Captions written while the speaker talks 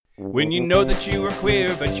When you know that you are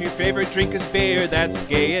queer, but your favorite drink is beer, that's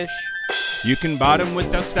gayish. You can bottom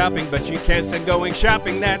without stopping, but you can't stand going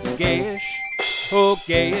shopping, that's gayish. Oh,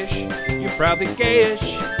 gayish, you're probably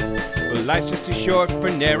gayish. Well, life's just too short for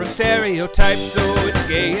narrow stereotypes, so it's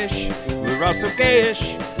gayish. We're also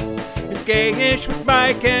gayish. It's gayish with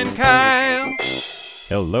Mike and Kyle.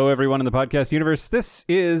 Hello, everyone in the podcast universe. This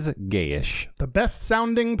is Gayish. The best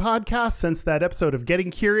sounding podcast since that episode of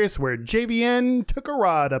Getting Curious where JVN took a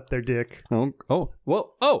rod up their dick. Oh.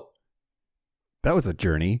 That was a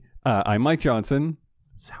journey. I'm Mike Johnson.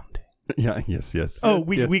 Sounding. Yeah, yes. Oh,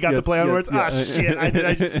 we got the play on words? Yeah. Shit.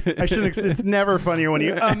 I shouldn't. It's never funnier when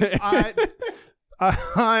you...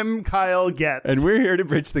 I'm Kyle Getz. And we're here to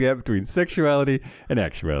bridge the gap between sexuality and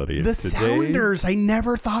actuality. The Sounders. I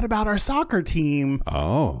never thought about our soccer team.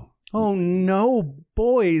 Oh no,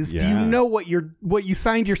 boys. Yeah. Do you know what you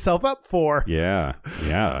signed yourself up for? Yeah.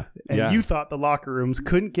 And you thought the locker rooms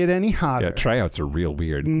couldn't get any hotter. Yeah, tryouts are real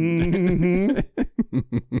weird. Mm-hmm.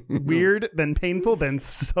 Weird, then painful, then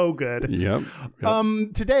so good. Yep.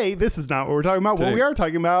 Today, this is not what we're talking about. Today. What we are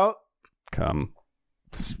talking about, Come.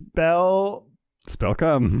 Spell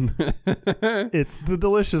come. It's the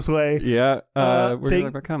delicious way. Yeah. We're going to talk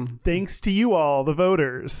about come. Thanks to you all, the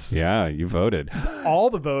voters. Yeah, you voted. All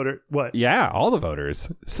the voters. What? Yeah, all the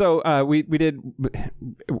voters. So we did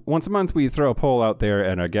once a month we throw a poll out there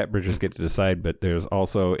and our Gap Bridgers get to decide, but there's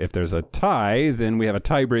also, if there's a tie, then we have a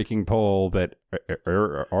tie-breaking poll that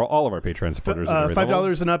all of our Patreon supporters are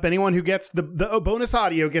 $5 and up. Anyone who gets the bonus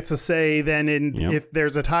audio gets a say then if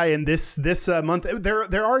there's a tie in this month.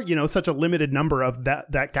 There are, such a limited number of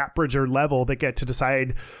that Gap Bridger level that get to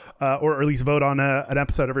decide or at least vote on an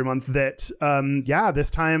episode every month that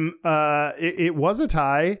this time it was a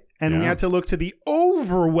tie. And we had to look to the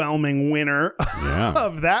overwhelming winner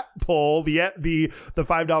of that poll, the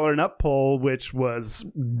 $5 and up poll, which was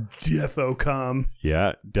defo cum.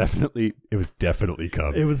 Yeah, definitely. It was definitely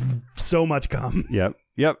cum. It was so much cum. Yep.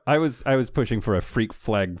 I was pushing for a Freak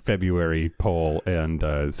Flag February poll,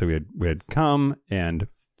 and so we had cum and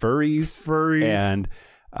furries and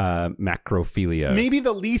macrophilia. Maybe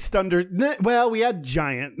the least under. Well, we had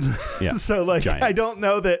giants. Yeah. So giants. I don't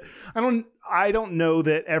know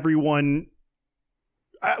that everyone.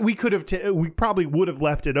 We could have. We probably would have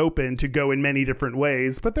left it open to go in many different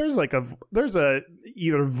ways. But there's a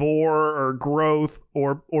either vor or growth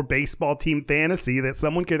or baseball team fantasy that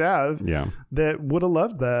someone could have. Yeah. That would have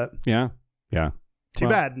loved that. Yeah. Too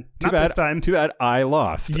bad. Not this time. Too bad I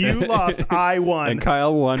lost. You lost. I won. And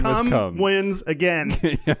Kyle won with cum. Wins again.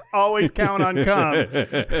 Always count on cum.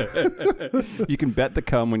 You can bet the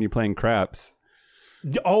cum when you're playing craps.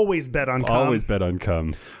 You always bet on cum. Always bet on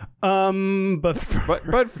cum. But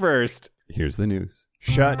first, here's the news.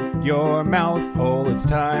 Shut your mouth hole. It's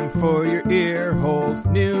time for your ear holes.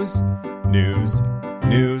 News.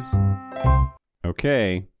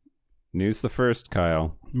 Okay. News the first,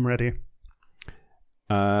 Kyle. I'm ready.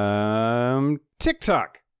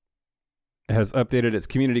 TikTok has updated its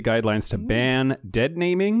community guidelines to ban dead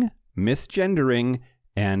naming, misgendering,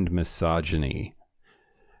 and misogyny.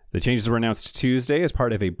 The changes were announced Tuesday as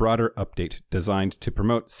part of a broader update designed to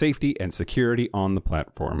promote safety and security on the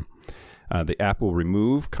platform. The app will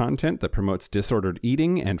remove content that promotes disordered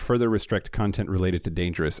eating and further restrict content related to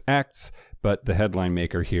dangerous acts, but the headline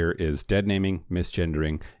maker here is dead naming,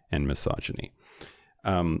 misgendering, and misogyny.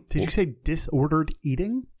 Did you say disordered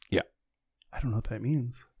eating? Yeah. I don't know what that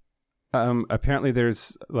means. Apparently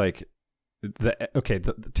there's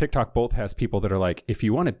the TikTok both has people that are like, if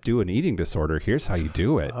you want to do an eating disorder, here's how you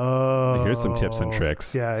do it. Oh. Here's some tips and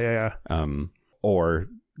tricks. Yeah. Or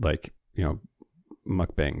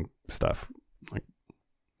mukbang stuff. Like,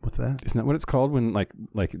 what's that? Isn't that what it's called when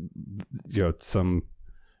some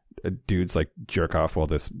dudes jerk off while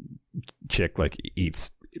this chick eats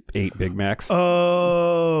 8 Big Macs?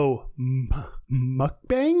 Oh,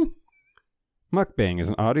 mukbang? Mukbang is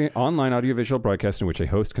an online audiovisual broadcast in which a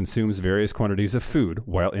host consumes various quantities of food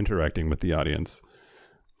while interacting with the audience.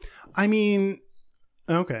 I mean,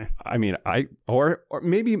 okay. I mean, or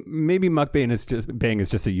maybe mukbang is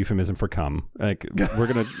just a euphemism for cum.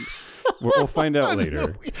 We'll find out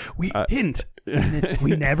later. We hint.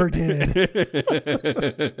 We never did.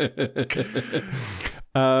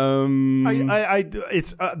 That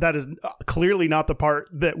is clearly not the part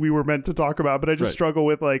that we were meant to talk about, but I just struggle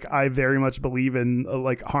with I very much believe in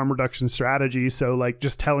harm reduction strategy. So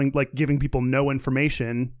just giving people no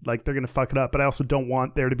information, they're gonna fuck it up. But I also don't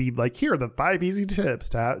want there to be here are the 5 easy tips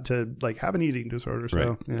to have an eating disorder.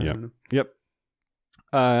 So Yep.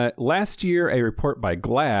 Last year, a report by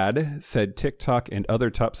GLAAD said TikTok and other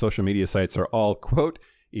top social media sites are all, quote,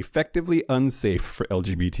 effectively unsafe for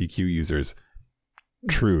LGBTQ users.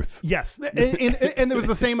 Truth. Yes. And it was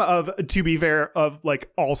the same of, to be fair, of like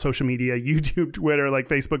all social media, YouTube, Twitter, like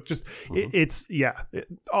Facebook, just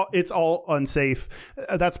it's all unsafe.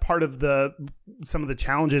 That's part of some of the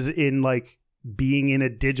challenges in like being in a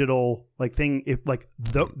digital like thing.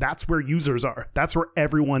 That's where users are. That's where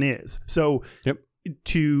everyone is. So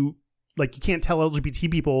to like, you can't tell LGBT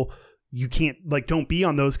people, you can't like, don't be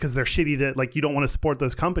on those because they're shitty to like, you don't want to support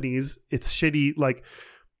those companies. It's shitty. Like,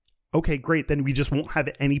 okay, great. Then we just won't have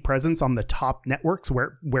any presence on the top networks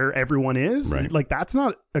where everyone is. Right. Like, that's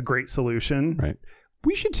not a great solution. Right.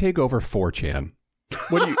 We should take over 4chan.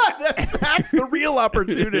 What do you... that's the real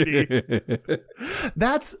opportunity.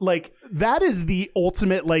 That is the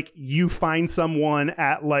ultimate, like, you find someone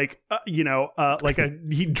at like, like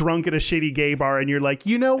he drunk at a shitty gay bar and you're like,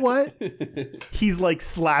 you know what? He's like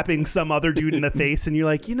slapping some other dude in the face and you're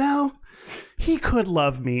like, he could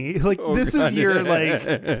love me. Like, this God. Is your like...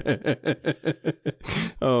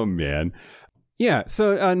 Oh, man. Yeah,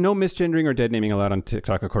 so no misgendering or dead naming allowed on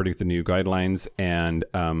TikTok according to the new guidelines. And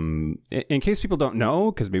in case people don't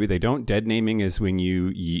know, because maybe they don't, dead naming is when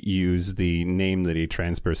you use the name that a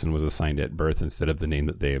trans person was assigned at birth instead of the name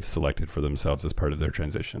that they have selected for themselves as part of their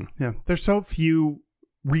transition. Yeah, there's so few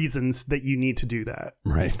reasons that you need to do that.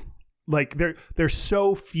 Right. Like, there's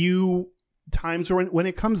so few times when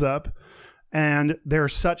it comes up. And there are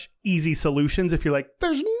such easy solutions if you're like,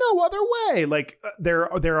 there's no other way. Like,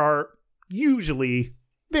 there are usually,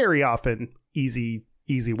 very often, easy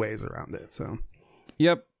ways around it. So,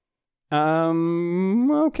 yep.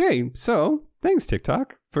 Okay. So, thanks,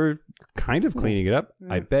 TikTok, for kind of cleaning it up.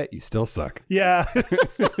 I bet you still suck. Yeah.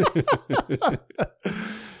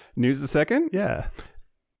 News the second? Yeah.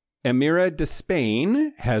 Amira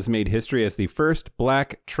Despain has made history as the first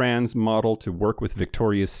Black trans model to work with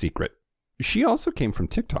Victoria's Secret. She also came from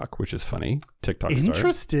TikTok, which is funny. TikTok star.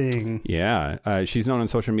 Interesting. Yeah. She's known on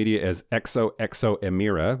social media as XOXO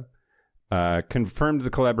Amira. Confirmed the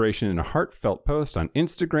collaboration in a heartfelt post on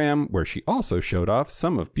Instagram, where she also showed off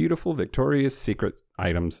some of beautiful Victoria's Secret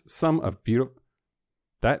items.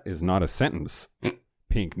 That is not a sentence.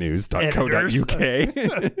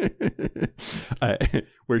 pinknews.co.uk.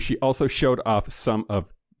 Where she also showed off some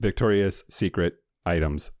of Victoria's Secret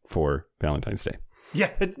items for Valentine's Day. Yeah,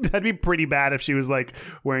 that'd be pretty bad if she was like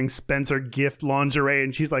wearing Spencer Gift lingerie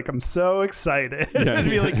and she's like, I'm so excited. Yeah. I'd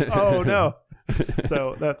be like, oh no.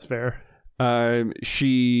 So that's fair.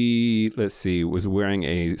 She, was wearing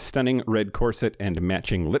a stunning red corset and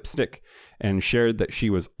matching lipstick and shared that she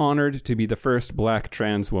was honored to be the first Black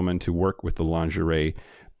trans woman to work with the lingerie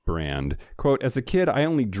brand. Quote, as a kid, I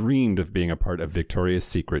only dreamed of being a part of Victoria's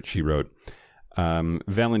Secret, she wrote.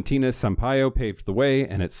 Valentina Sampaio paved the way,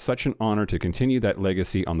 and it's such an honor to continue that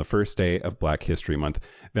legacy on the first day of Black History Month.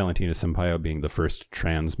 Valentina Sampaio being the first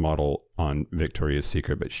trans model on Victoria's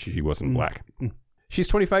Secret, but she wasn't Black. She's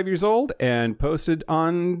 25 years old and posted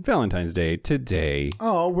on Valentine's Day today.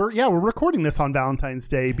 Oh, we're recording this on Valentine's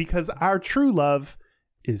Day because our true love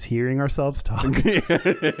is hearing ourselves talk.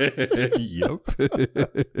 Yep.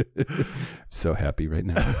 So happy right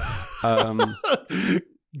now.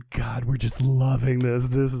 God, we're just loving this.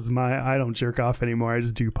 This is I don't jerk off anymore. I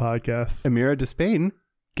just do podcasts. Amira Despain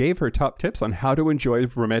gave her top tips on how to enjoy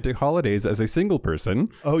romantic holidays as a single person.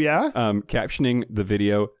 Oh, yeah? Captioning the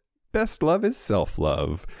video, "Best love is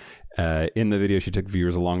self-love." In the video, she took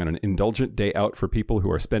viewers along on an indulgent day out for people who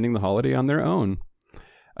are spending the holiday on their own.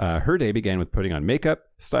 Her day began with putting on makeup,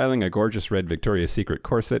 styling a gorgeous red Victoria's Secret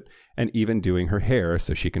corset, and even doing her hair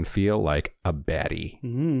so she can feel like a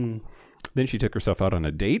baddie. Then she took herself out on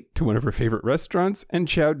a date to one of her favorite restaurants and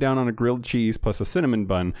chowed down on a grilled cheese plus a cinnamon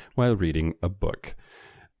bun while reading a book.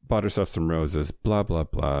 Bought herself some roses, blah, blah,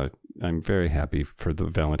 blah. I'm very happy for the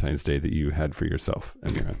Valentine's Day that you had for yourself,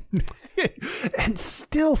 Amira. And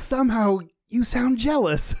still somehow you sound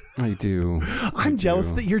jealous. I do. I'm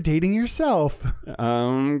jealous that you're dating yourself.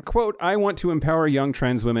 Quote, I want to empower young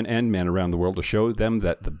trans women and men around the world to show them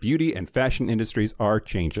that the beauty and fashion industries are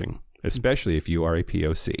changing, especially if you are a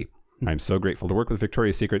POC. I'm so grateful to work with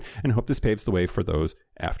Victoria's Secret and hope this paves the way for those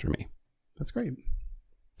after me. That's great.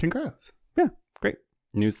 Congrats. Yeah, great.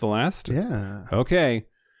 News the last? Yeah. Okay.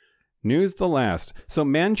 News the last. So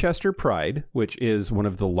Manchester Pride, which is one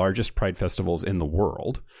of the largest pride festivals in the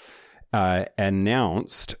world,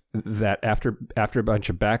 announced that after a bunch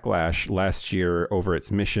of backlash last year over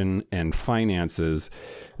its mission and finances,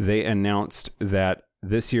 they announced that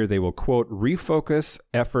this year they will, quote, refocus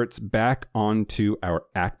efforts back onto our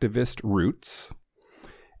activist roots.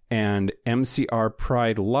 And MCR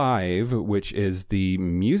Pride Live, which is the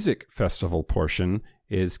music festival portion,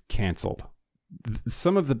 is canceled.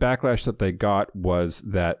 some of the backlash that they got was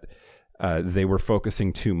that they were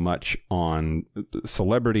focusing too much on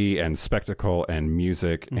celebrity and spectacle and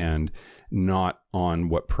music and not on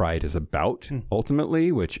what Pride is about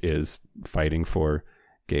ultimately, which is fighting for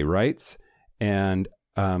gay rights and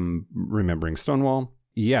remembering Stonewall.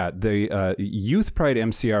 Yeah, the Youth Pride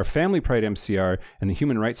MCR, Family Pride MCR, and the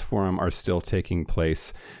Human Rights Forum are still taking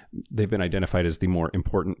place. They've been identified as the more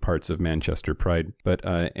important parts of Manchester Pride, but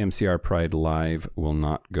MCR Pride Live will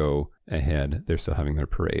not go ahead. They're still having their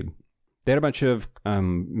parade. They had a bunch of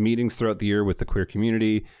meetings throughout the year with the queer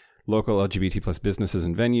community, local LGBT plus businesses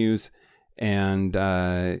and venues, and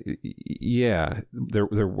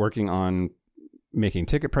they're working on making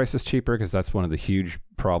ticket prices cheaper, because that's one of the huge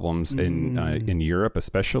problems in Europe,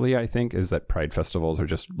 especially, I think, is that Pride festivals are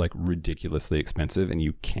just like ridiculously expensive, and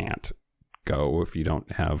you can't go if you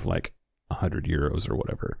don't have like €100 or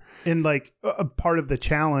whatever. And like a part of the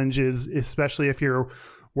challenge is, especially if you're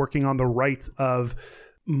working on the rights of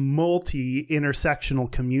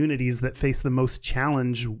multi-intersectional communities that face the most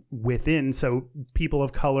challenge within, so people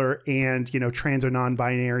of color and, you know, trans or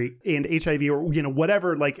non-binary and HIV or, you know,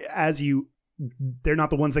 whatever, like as you, they're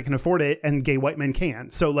not the ones that can afford it, and gay white men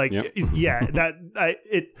can. So like,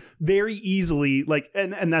 it very easily, like,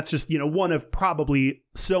 and that's just, you know, one of probably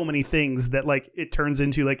so many things that like it turns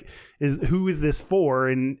into like, who is this for?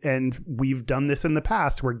 And we've done this in the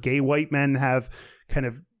past where gay white men have kind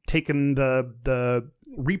of taken the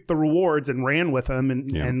reaped the rewards and ran with them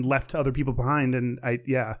and left other people behind. And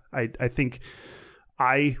I think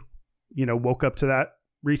I, you know, woke up to that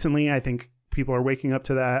recently. I think people are waking up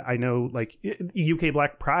to that. I know, like UK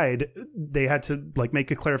Black Pride, they had to like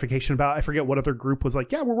make a clarification about, I forget what other group was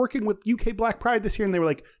like, yeah, we're working with UK Black Pride this year. And they were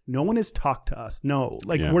like, no one has talked to us. No,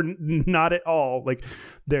 like we're not at all. Like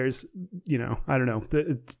there's, you know, I don't know.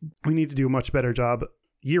 We need to do a much better job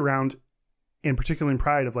year round, and particularly in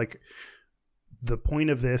Pride, of like, the point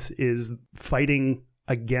of this is fighting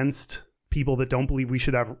against people that don't believe we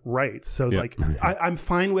should have rights. So like I'm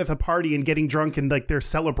fine with a party and getting drunk and like there's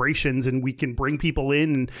celebrations and we can bring people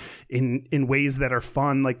in ways that are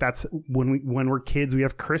fun. Like that's when we're kids, we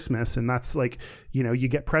have Christmas, and that's like, you know, you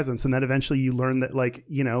get presents, and then eventually you learn that like,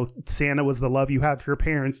 you know, Santa was the love you had for your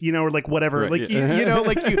parents, you know, or like whatever, right, like, you know,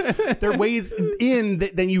 like there are ways in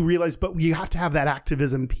that then you realize, but you have to have that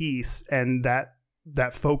activism piece and that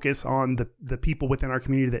focus on the people within our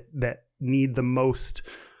community that need the most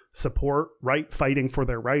support, right? Fighting for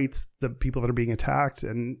their rights, the people that are being attacked.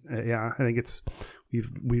 And I think it's,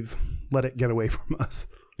 we've let it get away from us.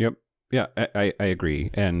 Yep. Yeah, I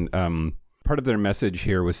agree. And part of their message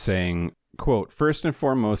here was saying, quote, first and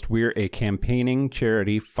foremost, we're a campaigning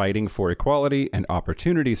charity fighting for equality and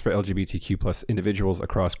opportunities for LGBTQ plus individuals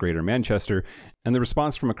across Greater Manchester, and the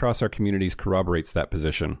response from across our communities corroborates that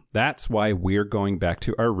position. That's why we're going back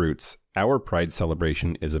to our roots. Our Pride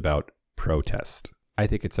celebration is about protest. I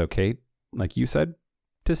think it's okay, like you said,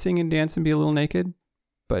 to sing and dance and be a little naked,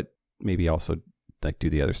 but maybe also like do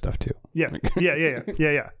the other stuff too. Yeah.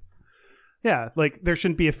 Yeah, like there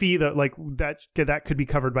shouldn't be a fee that like that could be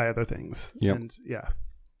covered by other things. Yep. And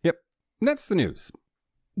Yep. That's the news.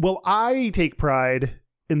 Well, I take pride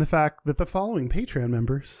in the fact that the following Patreon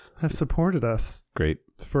members have supported us. Great.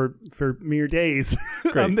 For mere days.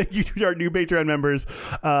 Great. Thank you to our new Patreon members,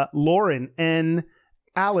 Lauren and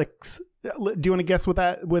Alex. Do you want to guess what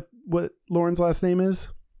Lauren's last name is?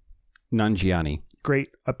 Nanjiani. Great.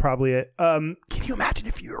 Probably it. Can you imagine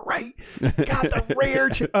if you were right? God, the rare.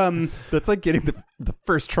 That's like getting the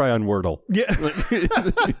first try on Wordle. Yeah.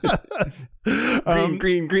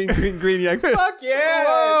 green. Yeah. Fuck yeah.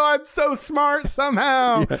 Whoa, I'm so smart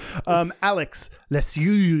somehow. Yeah. Alex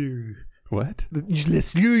Lesieux. What?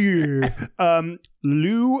 Lesieux.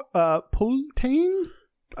 Lou Poultain.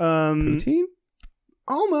 Poutine?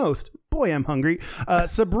 Almost. Boy, I'm hungry.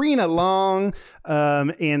 Sabrina Long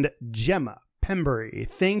and Gemma Pembury.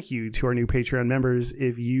 Thank you to our new Patreon members.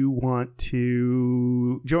 If you want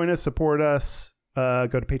to join us, support us, go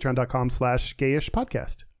to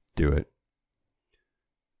patreon.com/gayishpodcast. Do it.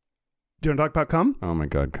 Do you want to talk about cum? Oh my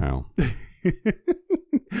God, Kyle.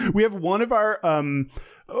 We have one of our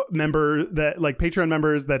member that like Patreon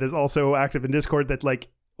members that is also active in Discord that like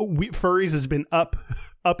Furries has been up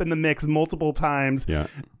in the mix multiple times. Yeah.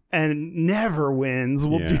 And never wins.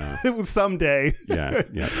 We'll do it someday. Yeah,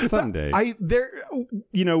 someday.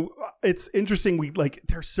 You know, it's interesting. We like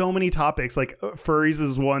there's so many topics. Like furries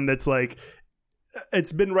is one that's like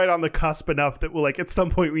it's been right on the cusp enough that we'll, like, at some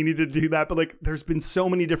point we need to do that. But like, there's been so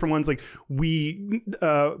many different ones. Like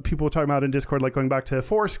people were talking about in Discord, like going back to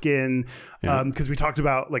foreskin, because we talked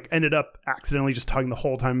about, like, ended up accidentally just talking the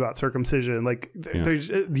whole time about circumcision. Like there's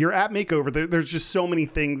your app makeover. There's just so many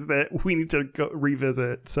things that we need to go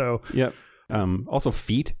revisit. So also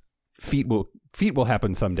feet will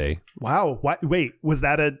happen someday. Wow. Wait,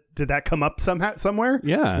 did that come up somewhere?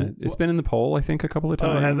 Yeah, it's been in the poll, I think, a couple of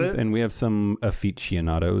times. Oh, has it? And we have some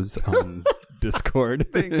aficionados on Discord.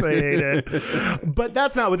 Thanks, I hate it. But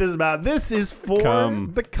that's not what this is about. This is for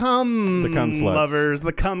the cum sluts. lovers,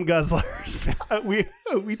 the cum guzzlers.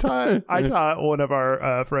 I taught one of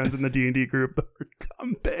our friends in the D&D group the word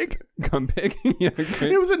cum pig. Cum pig? Yeah,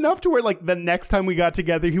 okay. It was enough to where, like, the next time we got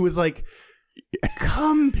together, he was like,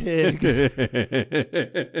 cum pig.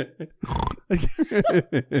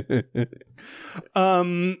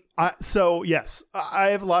 So yes, I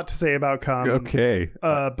have a lot to say about cum. Okay.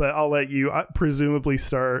 But I'll let you presumably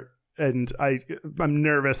start, and I'm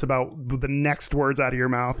nervous about the next words out of your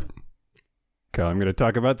mouth. Okay, I'm going to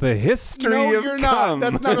talk about the history of cum. No, you're not.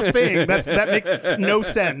 That's not a thing. That makes no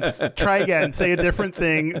sense. Try again. Say a different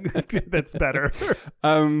thing that's better.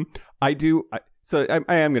 So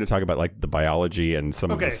I am going to talk about, like, the biology and some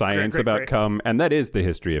of the science about cum, and that is the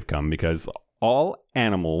history of cum, because all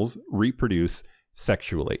animals reproduce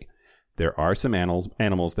sexually. There are some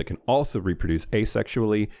animals that can also reproduce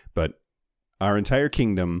asexually, but our entire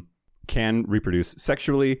kingdom can reproduce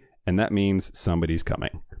sexually, and that means somebody's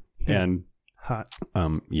coming. And hot.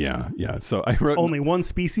 Yeah. So I wrote only one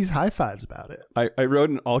species high fives about it. I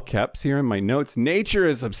wrote in all caps here in my notes, nature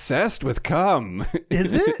is obsessed with cum.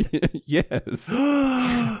 Is it? Yes.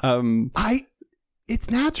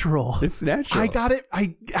 It's natural. It's natural. I got it.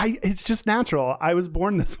 It's just natural. I was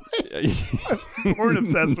born this way. I was born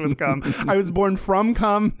obsessed with cum. I was born from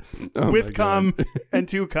cum, with cum, and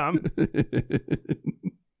to cum.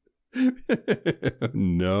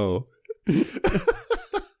 No.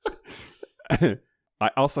 I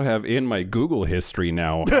also have in my Google history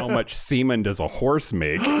now, how much semen does a horse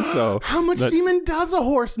make? So how much semen does a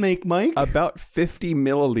horse make, Mike? About 50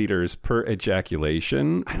 milliliters per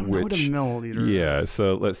ejaculation. I don't know what a milliliter is. Yeah,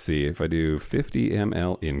 so let's see. If I do 50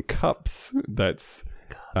 ml in cups, that's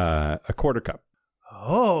a quarter cup.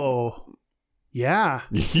 Oh, yeah.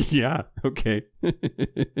 Yeah, okay.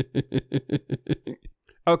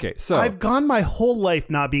 Okay, so I've gone my whole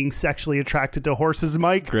life not being sexually attracted to horses,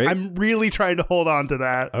 Mike. Great. I'm really trying to hold on to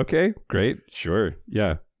that. Okay, great. Sure.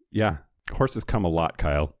 Yeah. Horses come a lot,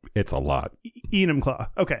 Kyle. It's a lot. Enumclaw.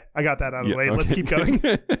 Okay, I got that out of the way. Okay. Let's keep going.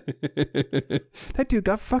 That dude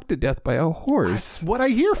got fucked to death by a horse. That's what I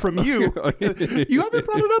hear from you. You haven't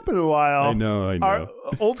brought it up in a while. I know. Our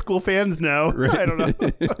old school fans know. Right. I don't know.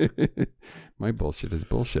 My bullshit is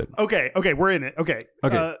bullshit. Okay, we're in it. Okay.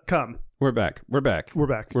 Come. We're back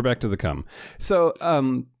to the cum. So,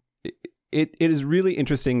 it is really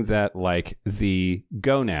interesting that, like, the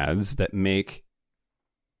gonads that make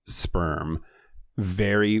sperm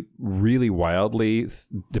vary really wildly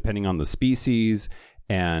depending on the species,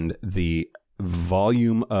 and the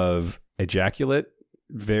volume of ejaculate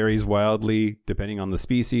varies wildly depending on the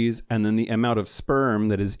species, and then the amount of sperm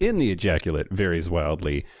that is in the ejaculate varies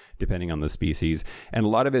wildly depending on the species. And a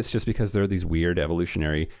lot of it's just because there are these weird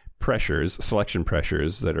evolutionary pressures, selection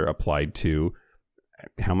pressures, that are applied to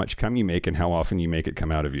how much cum you make and how often you make it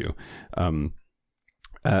come out of you.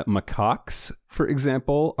 Macaques, for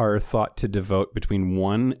example, are thought to devote between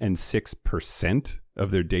 1% and 6%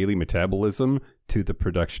 of their daily metabolism to the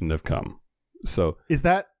production of cum. So is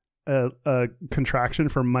that a contraction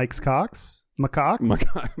for Mike's Cox? Macaques?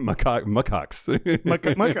 Macaques.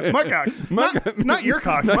 Macaques. Not your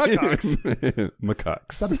cocks, macaques.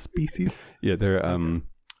 Macaques. Is that a species? Yeah,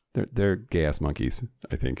 they're gay-ass monkeys,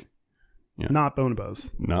 I think. Yeah. Not bonobos.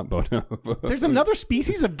 Not bonobos. There's another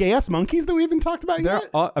species of gay-ass monkeys that we haven't talked about yet?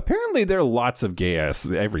 Apparently there are lots of gay-ass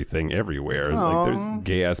everything everywhere. Aww. Like, there's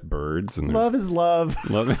gay-ass birds. And love is love.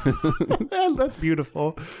 That's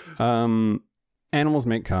beautiful. Animals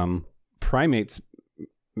make cum. Primates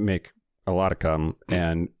make a lot of cum.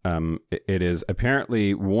 And it is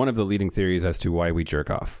apparently one of the leading theories as to why we jerk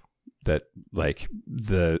off. That, like,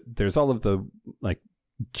 there's all of the, like,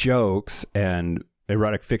 jokes and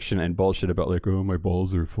erotic fiction and bullshit about, like, oh, my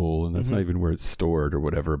balls are full, and that's not even where it's stored or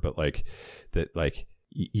whatever, but, like, that, like,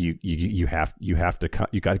 you have to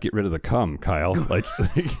you got to get rid of the cum, Kyle. Like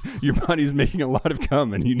your body's making a lot of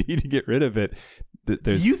cum and you need to get rid of it.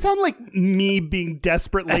 You sound like me being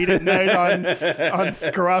desperate late at night on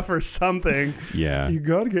Scruff or something. Yeah, you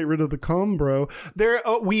got to get rid of the cum, bro.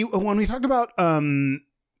 When we talked about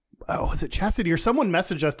was it chastity, or someone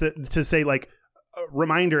messaged us to say, like,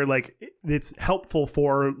 reminder, like it's helpful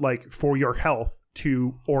for your health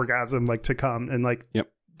to orgasm, like to come and like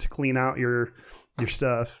to clean out your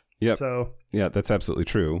stuff. Yep. So yeah, that's absolutely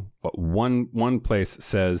true. One place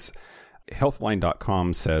says,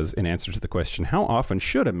 Healthline.com says, in answer to the question, how often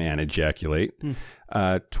should a man ejaculate?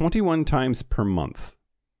 21 times per month,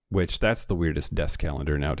 which that's the weirdest desk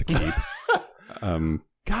calendar now to keep.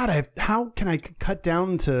 God, how can I cut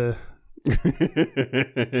down to...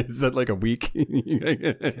 Is that like a week?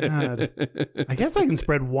 God. I guess I can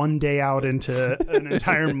spread one day out into an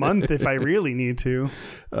entire month if I really need to.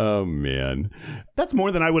 Oh, man. That's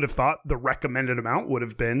more than I would have thought the recommended amount would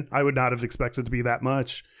have been. I would not have expected to be that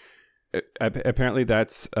much. Apparently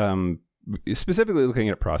that's specifically looking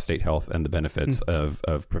at prostate health and the benefits of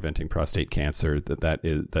preventing prostate cancer.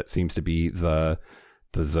 That seems to be the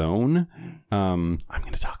zone. I'm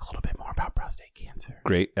going to talk a little bit more about prostate cancer.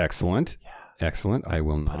 Great. Excellent. Yeah. Excellent. I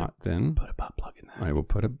will put a butt plug in that. I will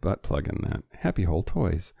put a butt plug in that. Happy Hole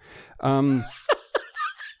Toys.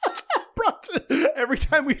 Every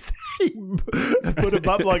time we say put a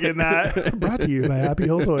butt plug in that, brought to you by Happy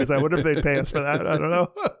Hole Toys. I wonder if they'd pay us for that. I don't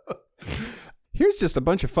know. Here's just a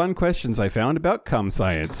bunch of fun questions I found about cum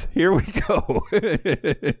science. Here we go.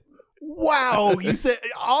 Wow, you said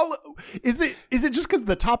all. Is it just because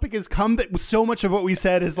the topic is cum that so much of what we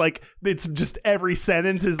said is like it's just every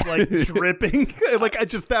sentence is like dripping? Like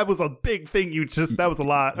that was a big thing. That was a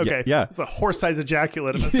lot. Okay, yeah. It's a horse-sized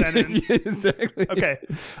ejaculate of a sentence. Exactly. Okay.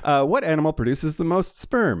 What animal produces the most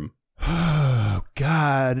sperm? Oh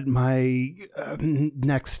God, my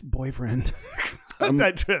next boyfriend. I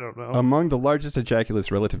don't know. Among the largest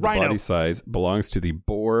ejaculates relative to Rhino. body size belongs to the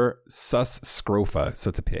boar sus scrofa, so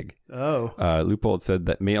it's a pig. Oh. Leupold said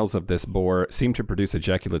that males of this boar seem to produce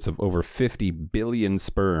ejaculates of over 50 billion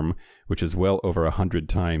sperm, which is well over 100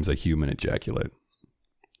 times a human ejaculate.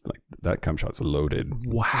 Like that cum shot's loaded.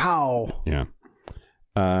 Wow. Yeah.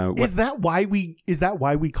 Is that why we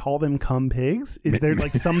call them cum pigs? Is there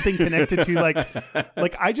like something connected to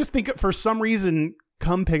like I just think for some reason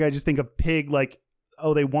cum pig, I just think of pig like,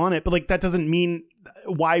 oh, they want it, but like that doesn't mean,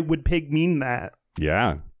 why would pig mean that?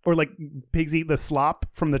 Yeah. Or like pigs eat the slop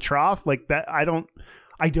from the trough, like that. I don't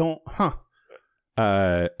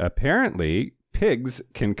Apparently pigs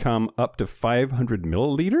can come up to 500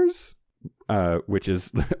 milliliters, which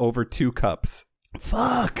is over 2 cups.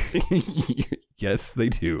 Fuck. Yes, they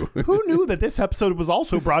do. Who knew that this episode was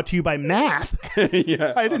also brought to you by math?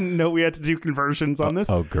 Yeah. I didn't know we had to do conversions on this.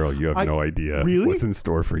 Oh, girl, you have no idea. Really? What's in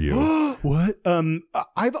store for you. What?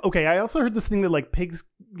 I also heard this thing that like pigs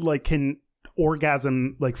like can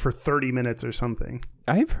orgasm like for 30 minutes or something.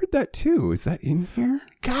 I've heard that too. Is that in here?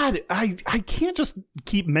 God, I can't just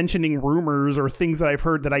keep mentioning rumors or things that I've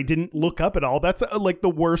heard that I didn't look up at all. That's like the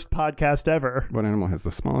worst podcast ever. What animal has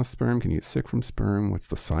the smallest sperm? Can you get sick from sperm? What's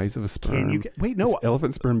the size of a sperm? Wait, no. Is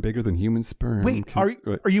elephant sperm bigger than human sperm? Wait,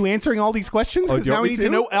 are you answering all these questions? Because now we need to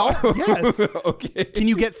know. Yes. Okay. Can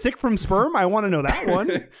you get sick from sperm? I want to know that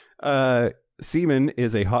one. Semen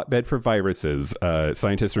is a hotbed for viruses.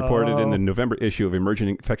 Scientists reported in the November issue of Emerging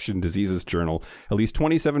Infection Diseases Journal, at least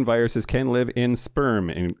 27 viruses can live in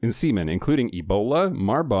sperm, in semen, including Ebola,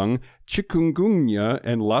 Marbung, chikungunya,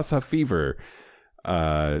 and Lassa fever.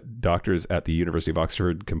 Doctors at the University of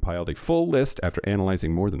Oxford compiled a full list after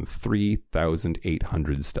analyzing more than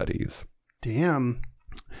 3,800 studies. Damn.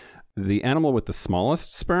 The animal with the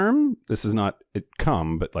smallest sperm, this is not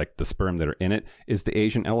cum, but like the sperm that are in it, is the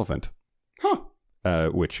Asian elephant. Huh.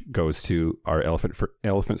 Which goes to, are elephant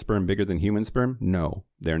sperm bigger than human sperm? No,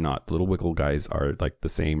 they're not. The little wiggle guys are like the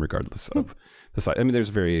same regardless of the size. I mean, there's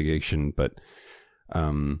variation, but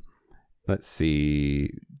let's see.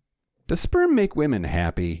 Does sperm make women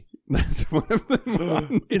happy? That's one of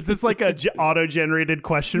them. Is this like a auto-generated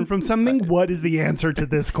question from something? What is the answer to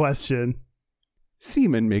this question?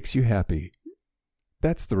 Semen makes you happy.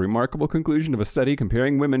 That's the remarkable conclusion of a study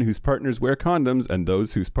comparing women whose partners wear condoms and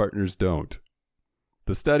those whose partners don't.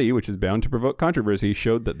 The study, which is bound to provoke controversy,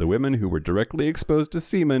 showed that the women who were directly exposed to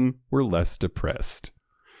semen were less depressed.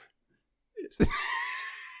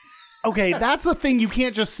 Okay, that's a thing you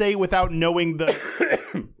can't just say without knowing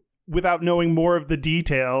without knowing more of the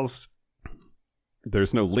details.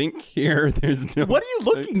 There's no link here. There's no. What are you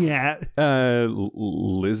looking at?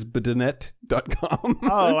 Lisbonnet.com.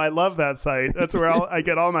 Oh, I love that site. That's where I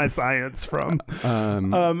get all my science from.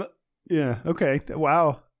 Yeah. Okay.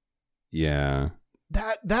 Wow. Yeah.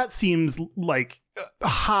 That seems like a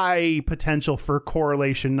high potential for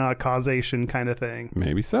correlation, not causation kind of thing.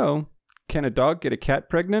 Maybe so. Can a dog get a cat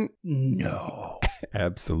pregnant? No.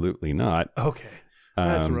 Absolutely not. Okay.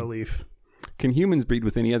 That's a relief. Can humans breed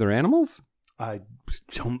with any other animals? I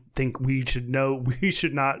don't think we should know. We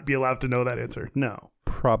should not be allowed to know that answer. No.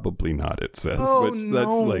 Probably not, it says. Oh, which no.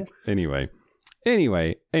 That's like, anyway,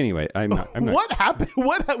 I'm not. What happened?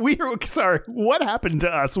 What happened to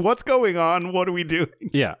us? What's going on? What are we doing?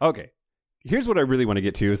 Yeah, okay. Here's what I really want to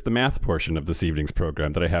get to is the math portion of this evening's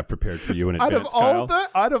program that I have prepared for you in advance, Kyle.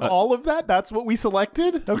 Out of all of that, that's what we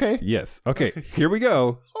selected? Okay. Yes. Okay, here we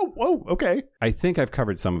go. Oh, whoa, okay. I think I've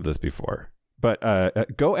covered some of this before, but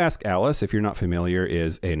Go Ask Alice, if you're not familiar,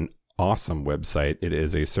 is an awesome website. It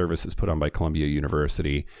is a service that's put on by Columbia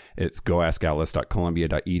University. It's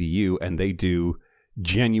goaskalice.columbia.edu, and they do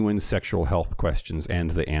genuine sexual health questions and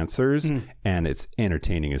the answers, and it's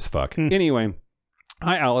entertaining as fuck. Anyway,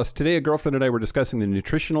 hi, Alice. Today, a girlfriend and I were discussing the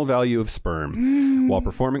nutritional value of sperm. While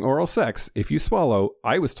performing oral sex, if you swallow,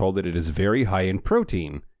 I was told that it is very high in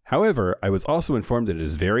protein. However, I was also informed that it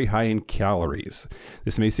is very high in calories.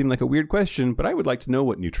 This may seem like a weird question, but I would like to know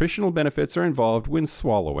what nutritional benefits are involved when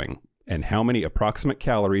swallowing, and how many approximate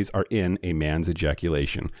calories are in a man's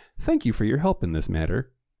ejaculation. Thank you for your help in this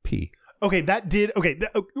matter. P. Okay, that did. Okay,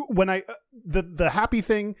 when I the happy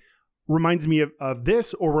thing reminds me of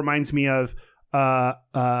this, or reminds me of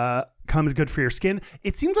cum is good for your skin.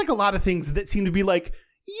 It seems like a lot of things that seem to be like,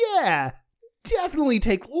 yeah, definitely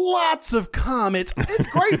take lots of cum. It's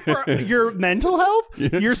great for your mental health,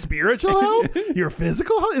 your spiritual health, your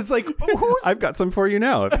physical health. It's like, I've got some for you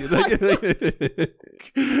now. If you'd like.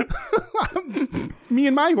 Me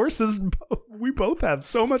and my horses, we both have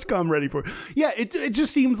so much cum ready for. Yeah, it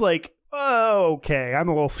just seems like, okay, I'm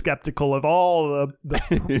a little skeptical of all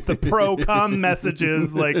the pro cum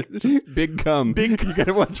messages. Like, just big cum. You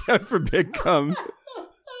gotta watch out for big cum.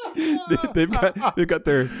 They've got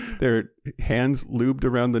their hands lubed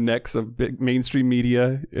around the necks of big mainstream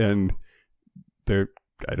media, and they're,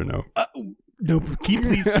 I don't know. No,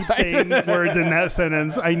 please keep saying words in that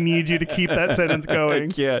sentence. I need you to keep that sentence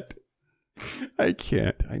going. I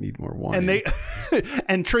can't. I need more wine.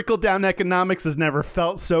 And trickle down economics has never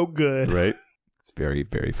felt so good. Right? It's very,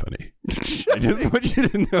 very funny. I just want you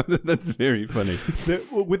to know that that's very funny.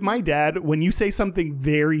 With my dad, when you say something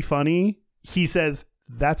very funny, he says,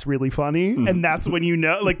 "That's really funny," and that's when you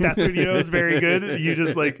know, like, that's when you know it's very good. You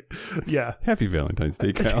just like, yeah. Happy Valentine's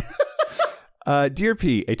Day, Kyle. Dear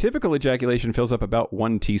P, a typical ejaculation fills up about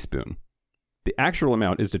 1 teaspoon. The actual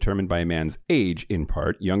amount is determined by a man's age, in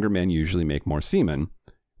part. Younger men usually make more semen,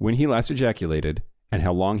 when he last ejaculated, and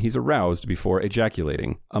how long he's aroused before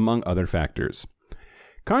ejaculating, among other factors.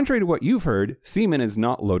 Contrary to what you've heard, semen is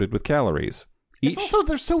not loaded with calories. It's also,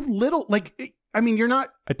 there's so little, like, I mean, you're not...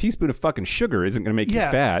 A teaspoon of fucking sugar isn't going to make you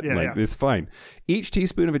fat. It's fine. Each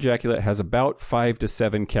teaspoon of ejaculate has about 5 to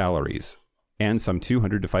 7 calories, and some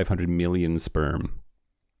 200 to 500 million sperm.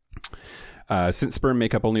 Since sperm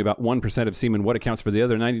make up only about 1% of semen, what accounts for the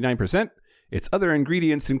other 99%? Its other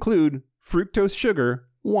ingredients include fructose sugar,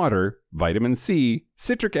 water, vitamin C,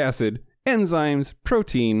 citric acid, enzymes,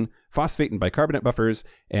 protein, phosphate and bicarbonate buffers,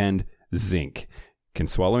 and zinc. Can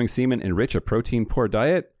swallowing semen enrich a protein-poor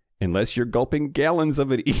diet? Unless you're gulping gallons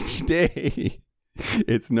of it each day.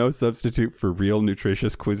 It's no substitute for real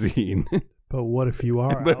nutritious cuisine. But what if you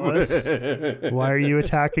are, Alice? Why are you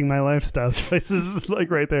attacking my lifestyle choices?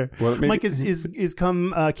 Like right there. Well, maybe... Mike, is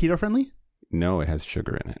cum keto friendly? No, it has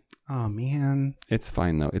sugar in it. Oh, man. It's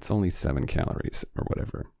fine, though. It's only 7 calories or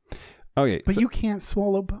whatever. Okay. But you can't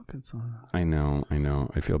swallow buckets on it. I know.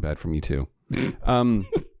 I feel bad for me, too.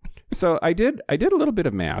 So I did a little bit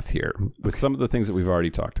of math here with some of the things that we've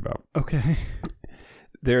already talked about. Okay.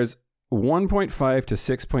 There's 1.5 to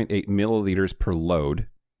 6.8 milliliters per load.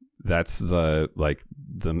 That's the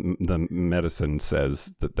medicine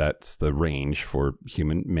says that's the range for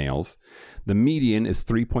human males. The median is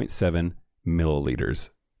 3.7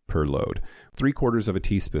 milliliters per load. 3/4 of a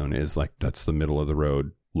teaspoon is that's the middle of the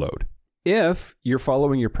road load. If you're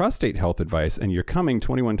following your prostate health advice and you're coming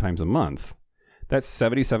 21 times a month, that's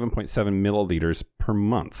 77.7 milliliters per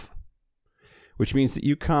month, which means that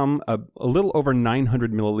you come a little over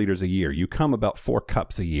 900 milliliters a year. You come about 4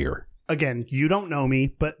 cups a year. Again, you don't know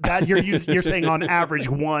me, but that you're saying on average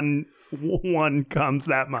one comes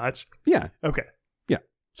that much. Yeah. Okay. Yeah.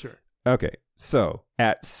 Sure. Okay. So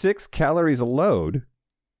at 6 calories a load,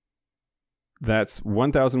 that's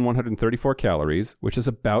 1,134 calories, which is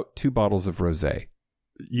about 2 bottles of rosé.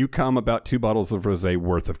 You come about 2 bottles of rosé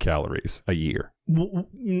worth of calories a year.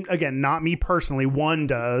 Again, not me personally. One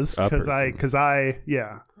does because I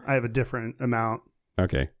have a different amount.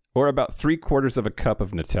 Okay. Or about 3/4 of a cup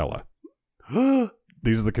of Nutella.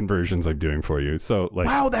 These are the conversions I'm doing for you. So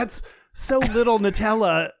wow, that's so little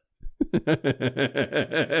Nutella.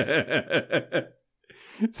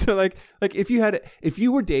 So like if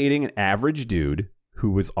you were dating an average dude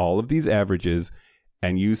who was all of these averages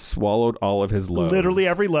and you swallowed all of his loads, literally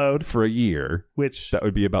every load for a year, which that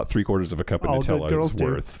would be about 3/4 of a cup of all good Nutella girls do.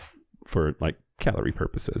 worth for like calorie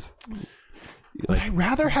purposes. Would I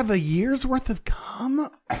rather have a year's worth of cum?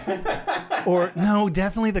 Or no,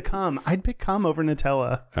 definitely the cum. I'd pick cum over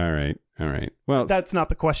Nutella. All right. Well, That's not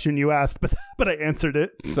the question you asked, but I answered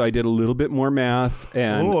it. so I did a little bit more math,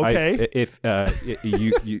 and okay. if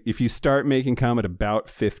you start making cum at about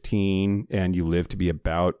 15 and you live to be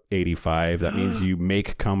about 85, that means you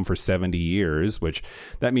make cum for 70 years, which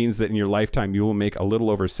that means that in your lifetime you will make a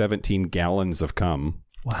little over 17 gallons of cum.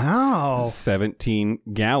 Wow. 17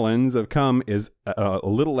 gallons of cum is a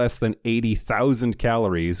little less than 80,000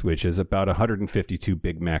 calories, which is about 152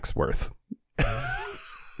 Big Macs worth.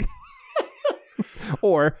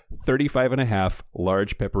 Or 35 and a half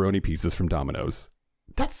large pepperoni pizzas from Domino's.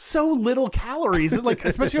 That's so little calories. Like,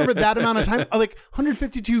 especially over that amount of time. Like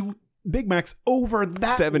 152 Big Macs over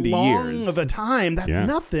that 70 long years. of a time. That's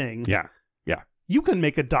nothing. Yeah. You can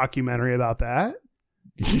make a documentary about that.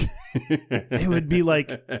 It would be like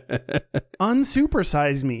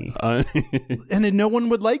unsupersize me, and then no one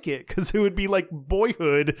would like it because it would be like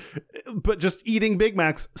Boyhood, but just eating Big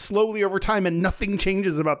Macs slowly over time, and nothing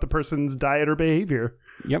changes about the person's diet or behavior.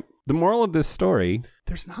 Yep. The moral of this story: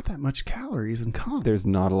 there's not that much calories in cum. There's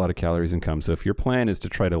not a lot of calories in cum. So if your plan is to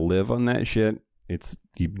try to live on that shit,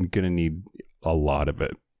 you're gonna need a lot of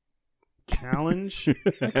it. Challenge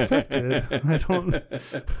accepted. I don't.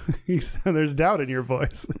 There's doubt in your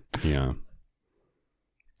voice. Yeah.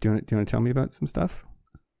 Do you want to tell me about some stuff?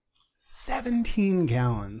 17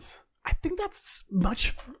 gallons. I think that's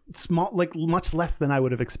much less than I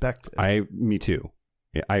would have expected. Me too.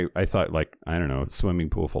 I thought like, I don't know, a swimming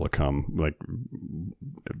pool full of cum, like,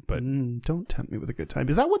 but don't tempt me with a good time.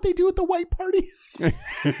 Is that what they do at the white party? Is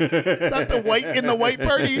that the white in the white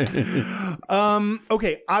party?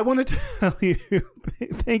 Okay, I want to tell you,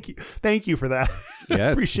 thank you for that. Yes.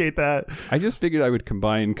 I appreciate that. I just figured I would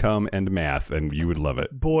combine cum and math, and you would love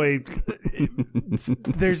it. Boy,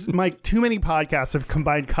 there's too many podcasts have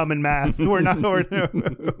combined cum and math.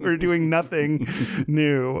 We're doing nothing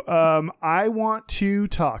new. I want to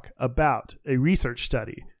talk about a research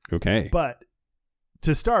study. Okay. But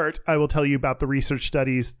to start, I will tell you about the research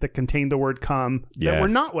studies that contain the word cum that were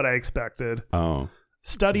not what I expected. Oh.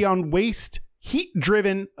 Study on waste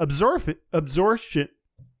heat-driven absorption.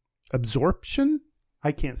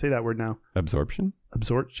 I can't say that word now. Absorption.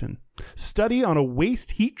 Study on a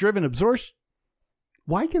waste heat-driven absorption.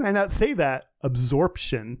 Why can I not say that?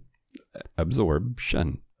 Absorption.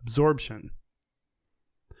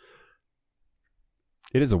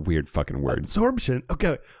 It is a weird fucking word. Absorption.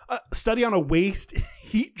 Okay. Study on a waste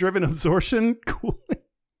heat-driven absorption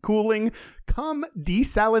cooling cum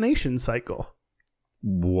desalination cycle.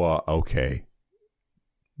 Okay.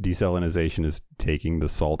 Desalinization is taking the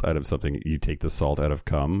salt out of something. You take the salt out of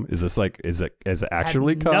cum. Is it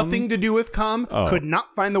actually cum? Nothing to do with cum. Oh. Could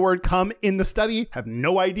not find the word cum in the study. Have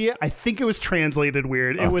no idea. I think it was translated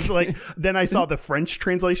weird. It was like, then I saw the French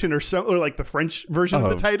translation or like the French version of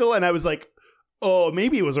the title, and I was like, oh,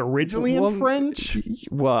 maybe it was originally in French.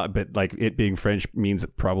 Well, but like it being French means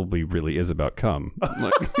it probably really is about cum.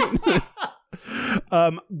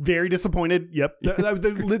 Very disappointed. Yep.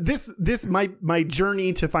 My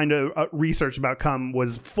journey to find a research about cum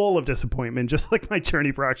was full of disappointment, just like my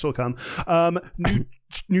journey for actual cum.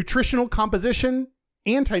 Nutritional composition,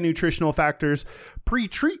 anti-nutritional factors,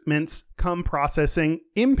 pre-treatments, cum processing,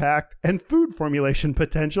 impact, and food formulation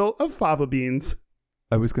potential of fava beans.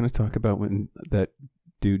 I was going to talk about when that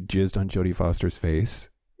dude jizzed on Jodie Foster's face.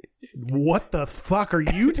 What the fuck are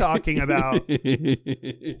you talking about?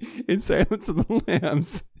 In Silence of the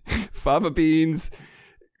Lambs, fava beans,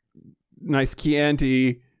 nice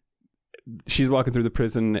Chianti. She's walking through the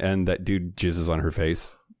prison, and that dude jizzes on her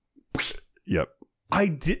face. Yep. I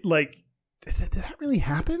did did that really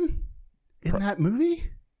happen in that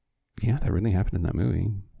movie? Yeah, that really happened in that movie.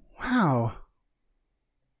 Wow.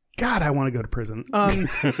 God, I want to go to prison.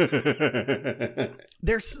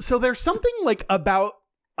 There's something like about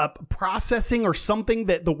processing or something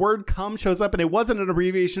that the word cum shows up and it wasn't an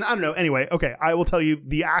abbreviation. I don't know. Anyway, okay, I will tell you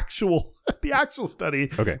the actual study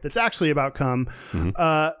that's actually about cum.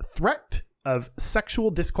 Mm-hmm. Threat of sexual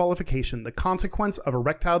disqualification, the consequence of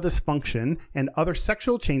erectile dysfunction and other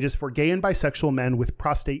sexual changes for gay and bisexual men with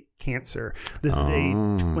prostate cancer. This is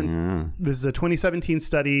a 2017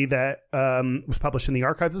 study that was published in the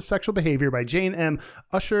Archives of Sexual Behavior by Jane M.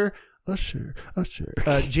 Usher,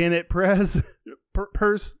 Janet Perez,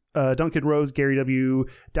 Duncan Rose, Gary W.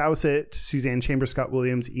 Dowsett, Suzanne Chambers, Scott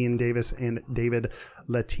Williams, Ian Davis, and David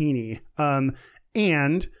Latini.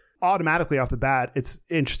 And automatically off the bat, it's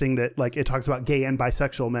interesting that like it talks about gay and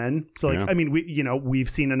bisexual men. So like, I mean, we've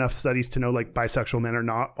seen enough studies to know like bisexual men are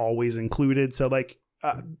not always included. So like,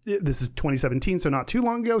 this is 2017, so not too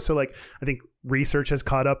long ago. So like, I think research has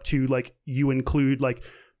caught up to like, you include like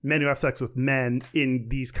men who have sex with men in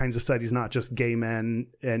these kinds of studies, not just gay men.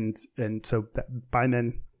 And so that bi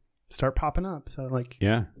men start popping up. So like,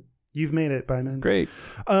 yeah. You've made it, bi men. Great.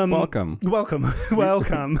 Welcome. Come well.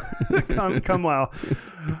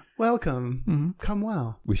 Welcome. Mm-hmm. Come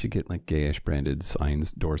well. We should get like gayish branded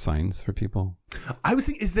signs, door signs for people. I was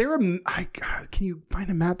thinking, is there can you find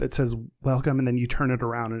a mat that says welcome and then you turn it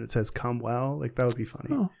around and it says come well? Like that would be funny.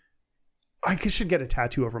 Oh. I should get a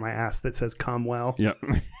tattoo over my ass that says come well. Yep.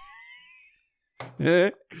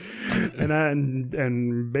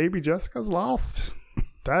 and baby Jessica's lost.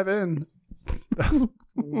 Dive in. That's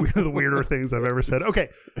one of the weirder things I've ever said. Okay.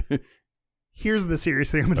 Here's the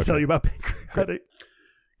serious thing I'm going to tell you about pancreatic.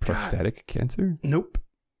 Prostatic cancer? Nope.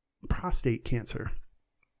 Prostate cancer.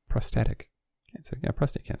 Prostatic cancer. Yeah,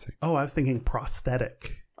 prostate cancer. Oh, I was thinking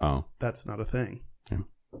prosthetic. Oh. That's not a thing. Yeah.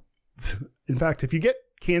 In fact, if you get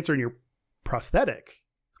cancer in your prosthetic,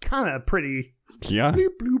 it's kind of pretty. Yeah.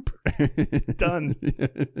 Bloop, bloop. Done.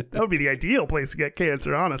 That would be the ideal place to get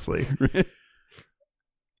cancer, honestly.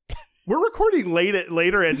 We're recording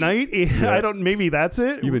later at night. Yeah. Maybe that's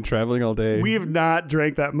it. You've been traveling all day. We have not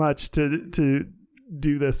drank that much to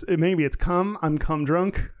do this. Maybe it's I'm cum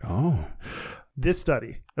drunk. Oh. This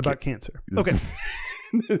study about cancer. Okay.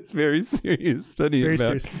 It's very serious study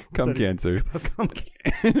about cum cancer.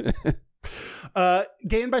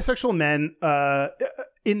 Gay and bisexual men,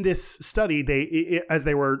 in this study, as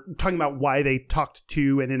they were talking about why they talked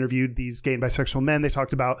to and interviewed these gay and bisexual men, they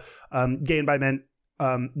talked about gay and bi men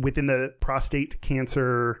within the prostate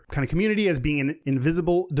cancer kind of community as being an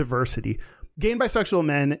invisible diversity. Gay and bisexual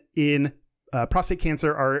men in prostate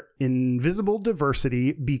cancer are invisible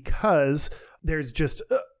diversity because there's just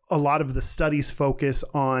a lot of the studies focus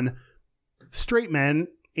on straight men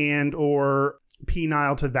and or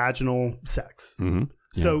penile to vaginal sex. Mm-hmm.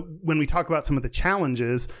 Yeah. So when we talk about some of the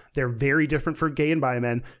challenges, they're very different for gay and bi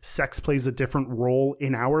men. Sex plays a different role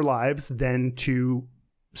in our lives than to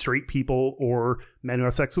straight people or men who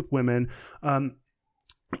have sex with women.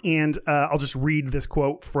 And I'll just read this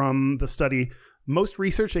quote from the study. Most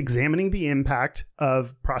research examining the impact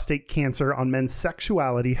of prostate cancer on men's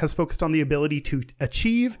sexuality has focused on the ability to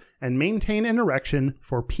achieve and maintain an erection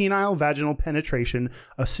for penile vaginal penetration,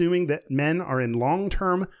 assuming that men are in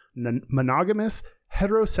long-term monogamous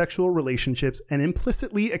heterosexual relationships and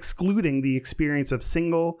implicitly excluding the experience of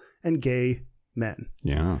single and gay men.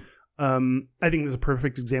 Yeah. I think this is a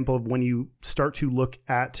perfect example of when you start to look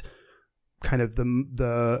at kind of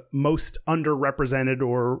the most underrepresented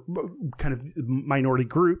or kind of minority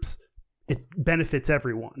groups, it benefits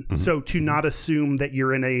everyone. Mm-hmm. So to not assume that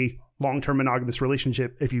you're in a long-term monogamous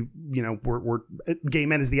relationship, if we're gay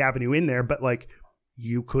men is the avenue in there, but like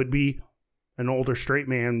you could be an older straight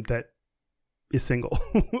man that is single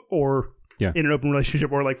or in an open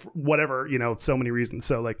relationship or like whatever, so many reasons.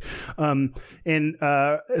 So like,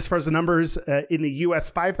 as far as the numbers, in the US,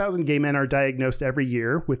 5,000 gay men are diagnosed every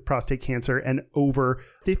year with prostate cancer and over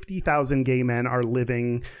 50,000 gay men are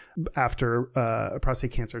living after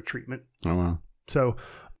prostate cancer treatment. Oh, wow. So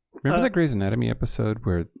remember that Grey's Anatomy episode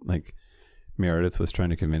where like Meredith was trying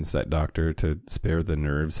to convince that doctor to spare the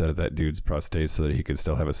nerves out of that dude's prostate so that he could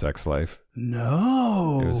still have a sex life?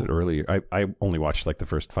 No. It was early. I only watched like the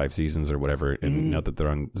first 5 seasons or whatever. And now that they're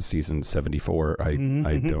on season 74, I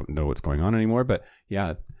don't know what's going on anymore. But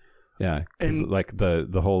yeah. Because like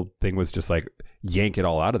the whole thing was just like, yank it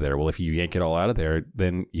all out of there. Well, if you yank it all out of there,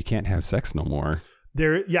 then you can't have sex no more.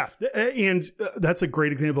 And that's a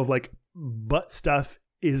great example of like butt stuff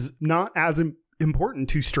is not as important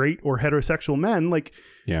to straight or heterosexual men. Like,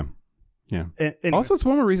 yeah. And also, it's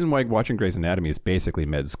one more reason why watching Grey's Anatomy is basically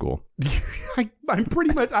med school. I'm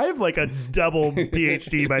pretty much, I have like a double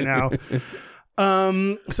PhD by now.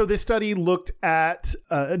 So this study looked at,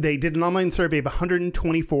 they did an online survey of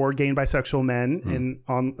 124 gay and bisexual men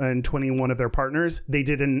and 21 of their partners. They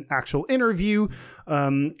did an actual interview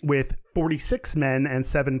with 46 men and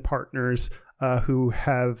 7 partners who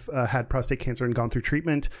have had prostate cancer and gone through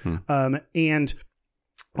treatment. And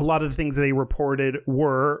a lot of the things they reported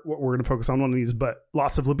were, what we're going to focus on one of these, but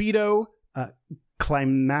loss of libido,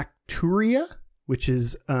 climacturia, which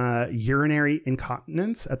is urinary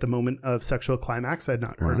incontinence at the moment of sexual climax. I had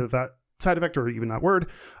not heard of that side effect or even that word.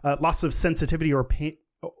 Loss of sensitivity or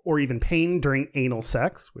or even pain during anal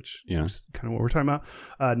sex, which is kind of what we're talking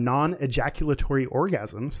about. Non-ejaculatory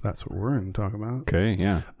orgasms. That's what we're going to talk about. Okay,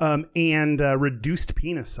 yeah. And reduced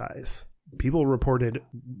penis size. People reported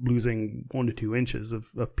losing 1 to 2 inches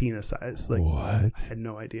of penis size. Like, what? I had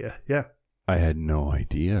no idea. Yeah. I had no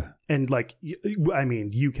idea. And like, I mean,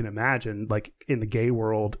 you can imagine, like, in the gay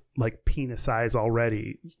world, like, penis size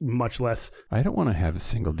already, much less. I don't want to have a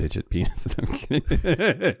single digit penis. I'm kidding.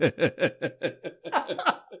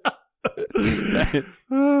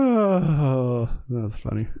 Oh, that's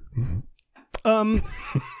funny.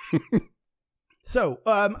 So,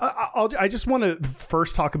 I just want to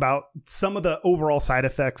first talk about some of the overall side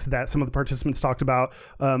effects that some of the participants talked about.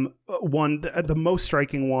 The most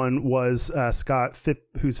striking one was Scott,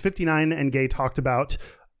 who's 59 and gay, talked about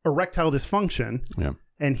erectile dysfunction. Yeah.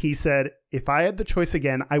 And he said, if I had the choice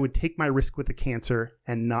again, I would take my risk with the cancer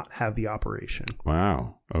and not have the operation.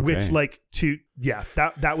 Wow. Okay. Which,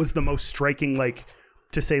 that was the most striking, like,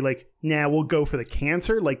 to say, like, nah, we'll go for the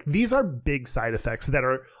cancer. Like, these are big side effects that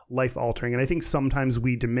are life altering. And I think sometimes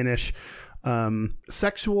we diminish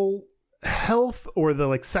sexual health or the,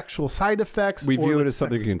 like, sexual side effects. We view it as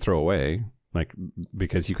something you can throw away. Like,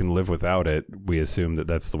 because you can live without it, we assume that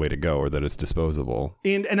that's the way to go, or that it's disposable.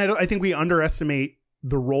 And I think we underestimate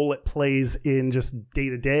the role it plays in just day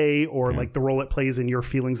to day, or like the role it plays in your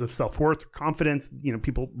feelings of self-worth or confidence. You know,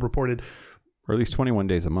 people reported, or at least 21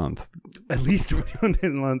 days a month. At least 21 days a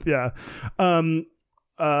month. Yeah.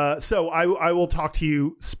 So I will talk to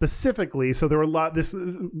you specifically. So there were this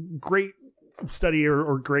great study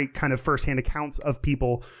or great kind of firsthand accounts of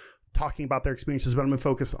people talking about their experiences, but I'm going to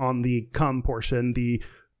focus on the cum portion, the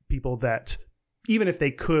people that, even if they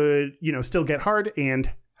could, still get hard and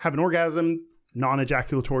have an orgasm,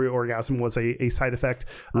 non-ejaculatory orgasm was a side effect.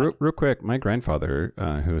 Real quick, my grandfather,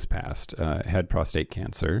 who has passed, had prostate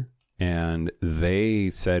cancer, and they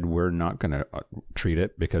said, we're not going to treat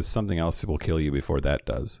it because something else will kill you before that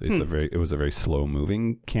does. It was a very slow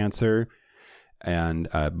moving cancer. And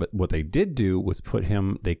but what they did do was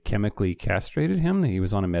they chemically castrated him. He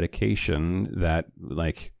was on a medication that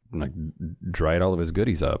like dried all of his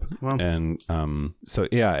goodies up. Wow. And so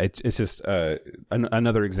yeah, it's just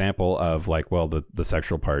another example of like, well, the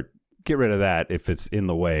sexual part, get rid of that if it's in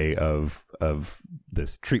the way of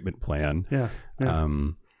this treatment plan. Yeah.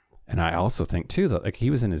 And I also think too that like he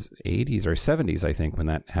was in his 80s or 70s, I think, when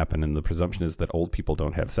that happened, and the presumption is that old people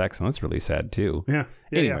don't have sex, and that's really sad too. Yeah.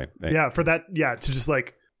 Anyway, for that, to just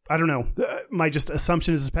like, I don't know, my just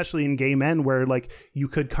assumption is, especially in gay men, where like you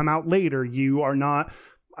could come out later, you are not.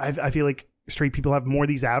 I feel like straight people have more of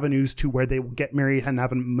these avenues to where they will get married and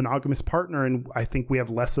have a monogamous partner, and I think we have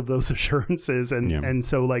less of those assurances, and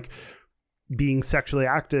so like being sexually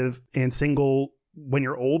active and single when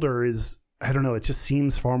you're older is, I don't know, it just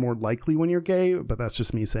seems far more likely when you're gay, but that's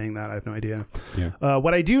just me saying that. I have no idea. Yeah.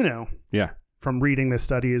 What I do know from reading this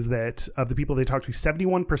study is that of the people they talked to,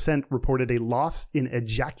 71% reported a loss in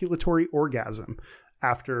ejaculatory orgasm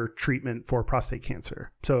after treatment for prostate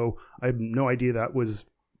cancer. So I have no idea that was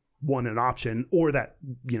an option, or that,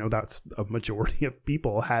 that's a majority of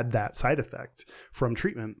people had that side effect from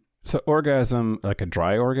treatment. So orgasm, like a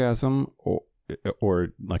dry orgasm, or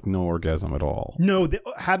like no orgasm at all? No, they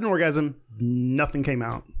had an orgasm, nothing came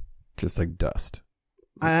out. Just like dust.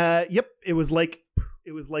 Yep. It was like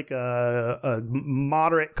a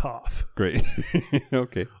moderate cough. Great.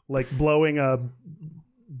 Okay. Like blowing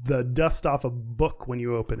the dust off a book when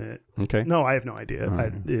you open it. Okay. No, I have no idea.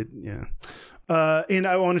 And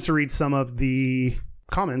I wanted to read some of the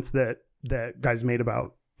comments that guys made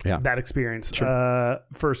about that experience. Sure.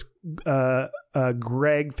 First,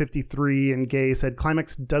 Greg 53 and gay said,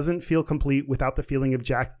 climax doesn't feel complete without the feeling of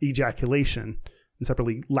ejaculation. And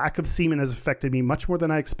separately, lack of semen has affected me much more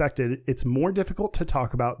than I expected. It's more difficult to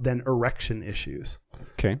talk about than erection issues.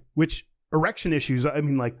 Okay. Which erection issues, I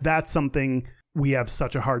mean, like, that's something we have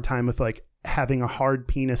such a hard time with, like having a hard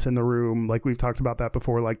penis in the room. Like we've talked about that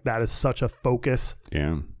before. Like that is such a focus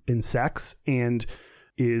in sex, and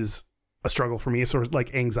is a struggle for me. Sort of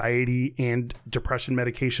like anxiety and depression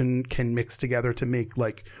medication can mix together to make,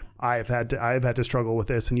 like, I've had to struggle with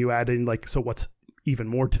this, and you add in like, so what's even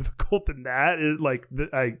more difficult than that is like,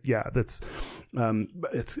 that's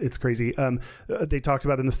it's crazy. They talked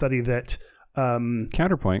about in the study that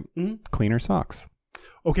counterpoint, cleaner socks.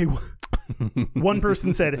 Okay. One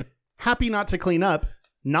person said, happy not to clean up,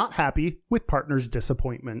 not happy with partner's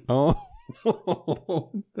disappointment. Oh,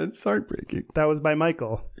 that's heartbreaking. That was by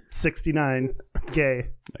Michael, 69, gay.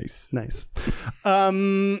 Nice.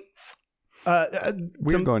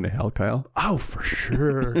 We're going to hell, Kyle. Oh, for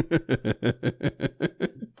sure.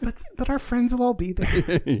 but our friends will all be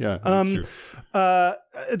there. Yeah, that's true.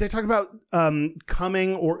 They talk about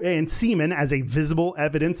coming and semen as a visible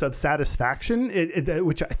evidence of satisfaction,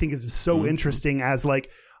 which I think is so interesting. As like,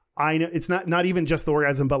 I know it's not even just the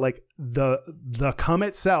orgasm, but like the cum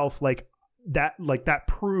itself, like that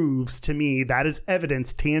proves to me that is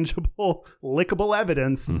evidence, tangible, lickable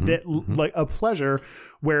evidence that like a pleasure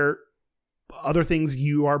where. Other things,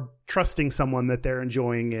 you are trusting someone that they're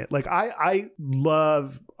enjoying it. Like I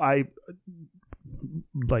like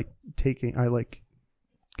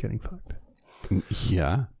getting fucked.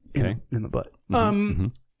 Yeah. Okay. In the butt.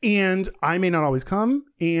 And I may not always come,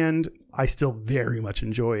 and I still very much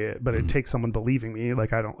enjoy it, but it takes someone believing me.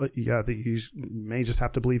 Like I don't, that you may just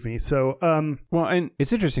have to believe me. So, well, and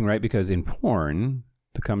it's interesting, right? Because in porn,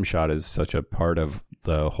 the cum shot is such a part of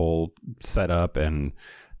the whole setup and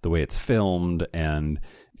the way it's filmed, and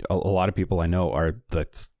a lot of people I know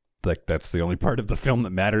that's the only part of the film that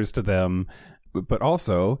matters to them. But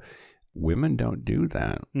also, women don't do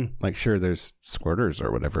that. Like, sure, there's squirters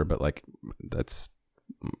or whatever, but like that's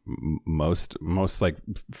most like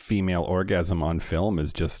female orgasm on film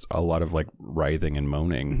is just a lot of like writhing and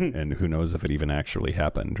moaning, and who knows if it even actually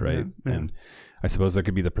happened, right? Yeah. And I suppose there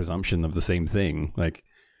could be the presumption of the same thing, like,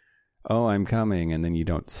 oh, I'm coming, and then you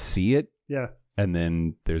don't see it. Yeah. And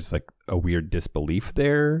then there's like a weird disbelief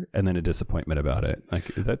there, and then a disappointment about it. Like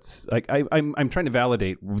that's like I'm trying to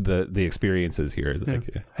validate the experiences here. Like,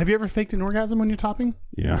 have you ever faked an orgasm when you're topping?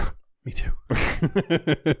 Yeah, me too.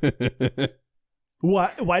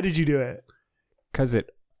 Why did you do it? Because it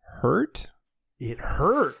hurt. It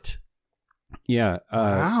hurt. Yeah.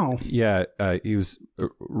 Wow. Yeah. He was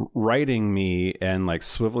riding me and like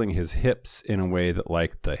swiveling his hips in a way that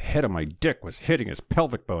like the head of my dick was hitting his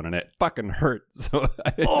pelvic bone, and it fucking hurt. So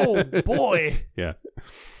oh boy. Yeah.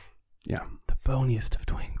 Yeah. The boniest of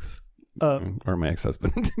twinks. Or my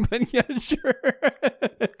ex-husband. But yeah, sure.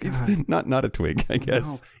 He's not a twig, I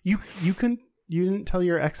guess. No. You didn't tell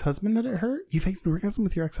your ex-husband that it hurt? You faked an orgasm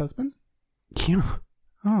with your ex-husband? Yeah.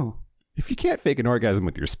 Oh. If you can't fake an orgasm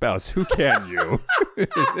with your spouse, who can you?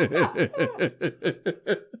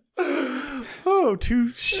 Oh,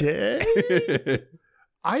 touche.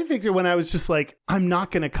 I faked it when I was just like, I'm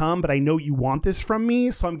not going to come, but I know you want this from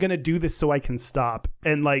me, so I'm going to do this so I can stop.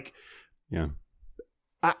 And like, yeah.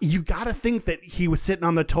 You got to think that he was sitting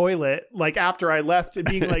on the toilet, like after I left, and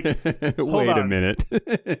being like, wait a minute.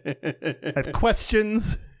 I have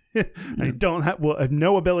questions. I have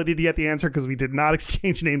no ability to get the answer because we did not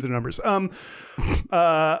exchange names or numbers. To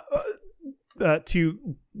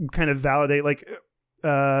kind of validate, like,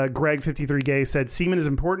 Greg 53 Gay said, semen is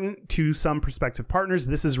important to some prospective partners.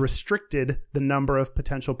 This has restricted the number of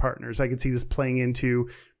potential partners. I could see this playing into,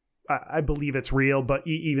 I believe it's real, but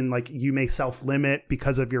even like you may self-limit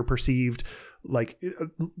because of your perceived like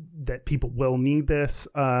that people will need this.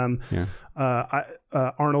 Arnold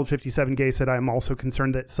 57 Gay said, I'm also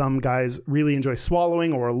concerned that some guys really enjoy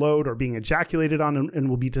swallowing or a load or being ejaculated on and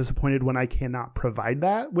will be disappointed when I cannot provide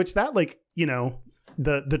that, which that like, you know,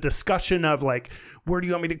 the discussion of like, where do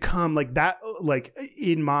you want me to come? Like that, like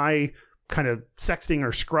in my kind of sexting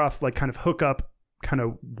or scruff, like kind of hookup, kind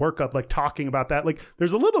of work up, like talking about that, like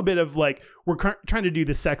there's a little bit of like we're trying to do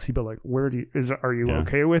the sexy, but like are you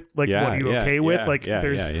okay with like what are you okay with, like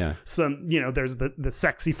there's some, you know, there's the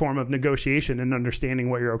sexy form of negotiation and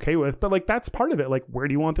understanding what you're okay with, but like that's part of it, like where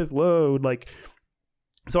do you want this load, like,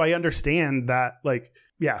 so I understand that, like,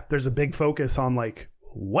 yeah, there's a big focus on like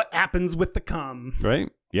what happens with the cum, right?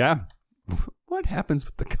 Yeah. What happens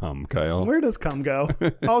with the cum, Kyle? Where does cum go?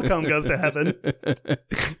 All cum goes to heaven.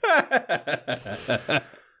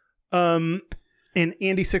 And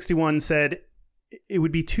Andy61 said, it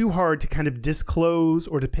would be too hard to kind of disclose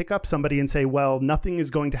or to pick up somebody and say, well, nothing is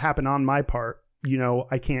going to happen on my part. You know,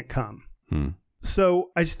 I can't come.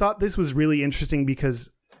 So I just thought this was really interesting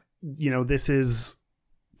because, you know, this is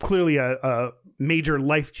clearly a major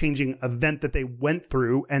life-changing event that they went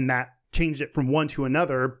through, and that changed it from one to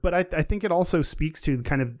another. But I think it also speaks to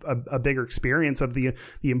kind of a bigger experience of the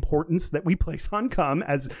importance that we place on cum,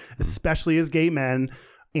 especially as gay men.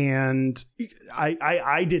 And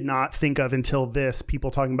I did not think of until this,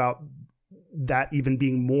 people talking about that even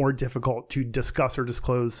being more difficult to discuss or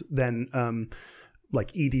disclose than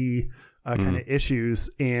like ED kind of issues.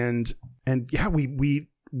 And yeah, we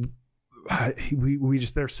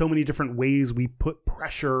just, there's so many different ways we put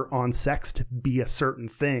pressure on sex to be a certain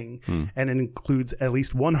thing, and it includes at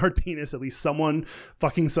least one hard penis, at least someone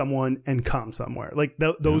fucking someone, and come somewhere. Like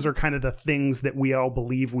those are kind of the things that we all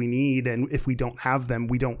believe we need, and if we don't have them,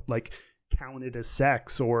 we don't, like, counted as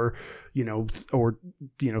sex, or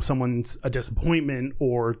someone's a disappointment,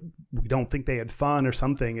 or we don't think they had fun or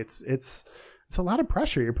something. It's a lot of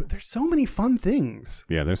pressure. There's so many fun things.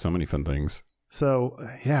 Yeah, there's so many fun things. So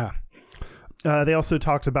yeah. They also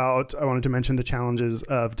talked about, I wanted to mention the challenges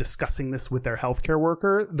of discussing this with their healthcare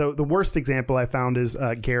worker. The worst example I found is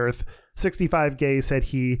Gareth, 65, gay, said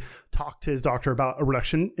he talked to his doctor about a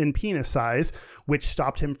reduction in penis size, which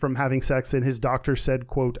stopped him from having sex. And his doctor said,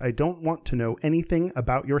 quote, "I don't want to know anything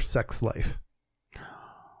about your sex life."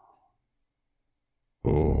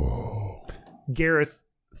 Oh. Gareth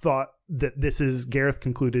thought that Gareth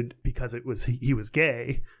concluded because he was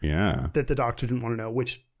gay. Yeah. That the doctor didn't want to know,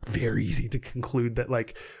 which very easy to conclude that,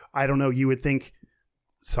 like, I don't know, you would think,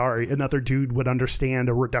 another dude would understand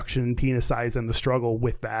a reduction in penis size and the struggle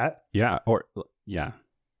with that. Yeah.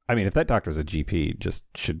 I mean, if that doctor's a GP,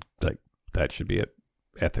 that should be an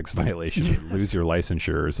ethics violation. Yes. Lose your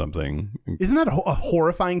licensure or something. Isn't that a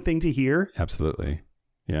horrifying thing to hear? Absolutely.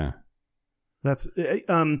 Yeah. That's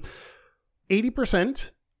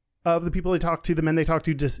 80% of the people they talked to, the men they talked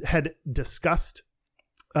to, had discussed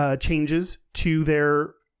changes to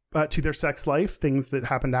their sex life, things that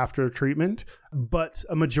happened after treatment. But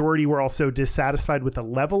a majority were also dissatisfied with the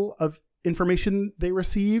level of information they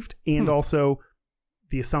received, and also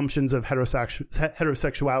the assumptions of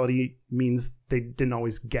heterosexuality means they didn't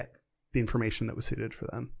always get the information that was suited for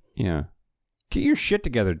them. Yeah. Get your shit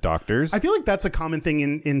together, doctors. I feel like that's a common thing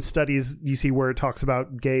in studies you see where it talks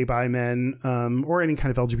about gay, bi men, or any kind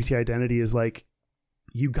of LGBT identity, is like,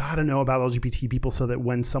 you got to know about LGBT people so that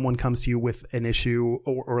when someone comes to you with an issue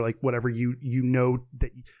or like whatever, you know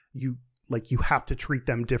that you have to treat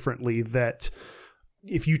them differently. That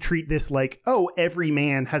if you treat this like, oh, every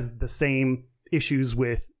man has the same issues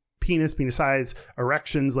with penis size,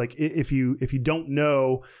 erections, like if you don't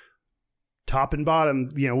know top and bottom,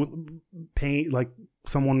 pain, like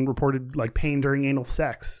someone reported like pain during anal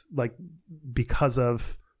sex, like because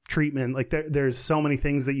of treatment, like there's so many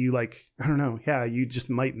things that you, like, I don't know, you just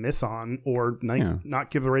might miss on or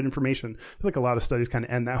not give the right information. I feel like a lot of studies kind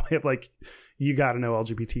of end that way of like, you got to know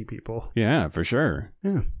LGBT people. Yeah, for sure.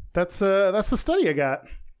 Yeah, that's the study I got.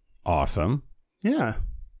 Awesome. Yeah.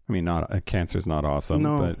 I mean, cancer's not awesome.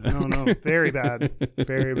 No, but no, very bad,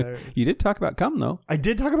 very bad. You did talk about cum, though. I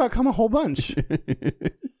did talk about cum a whole bunch.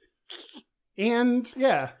 And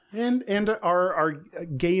our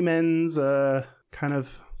gay men's kind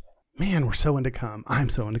of, man, we're so into cum. I'm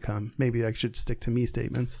so into cum. Maybe I should stick to me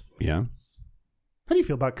statements. Yeah. How do you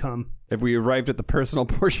feel about cum? Have we arrived at the personal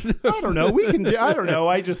portion? I don't know. I don't know.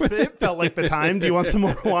 It felt like the time. Do you want some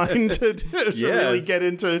more wine to really get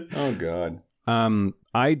into? Oh God.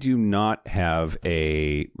 I do not have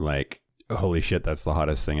a like, holy shit, that's the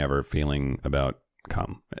hottest thing ever feeling about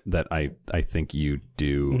cum that I think you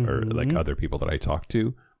do, or like other people that I talk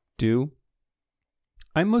to do.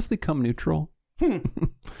 I'm mostly cum neutral. I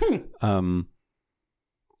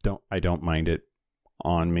don't mind it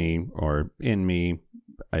on me or in me.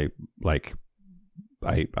 I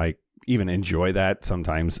even enjoy that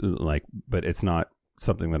sometimes, like, but it's not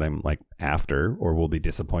something that I'm like after or will be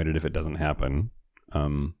disappointed if it doesn't happen.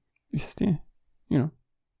 It's just,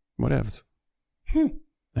 whatevs.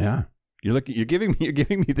 Yeah. You're giving me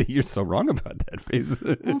the you're so wrong about that face.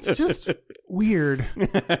 Well, it's just weird.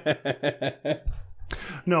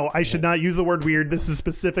 No, I should not use the word weird. This is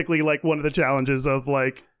specifically like one of the challenges of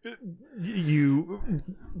like, you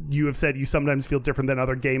have said you sometimes feel different than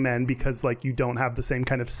other gay men because like you don't have the same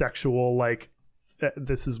kind of sexual, like,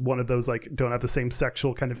 this is one of those, like, don't have the same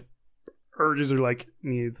sexual kind of urges or like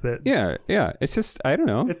needs that. Yeah. It's just, I don't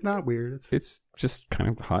know. It's not weird. It's just kind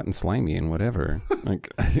of hot and slimy and whatever.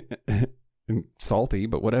 Like, and salty,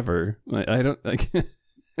 but whatever. I don't like.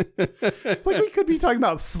 It's like we could be talking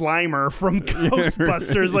about Slimer from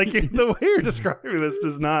Ghostbusters. Like the way you're describing this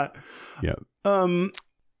does not. Yeah. I'm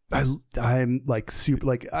like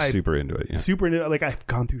super into it. Yeah. Super into it. Like I've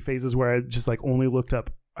gone through phases where I just like only looked up.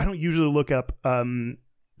 I don't usually look up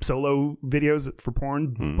solo videos for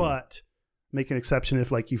porn, but make an exception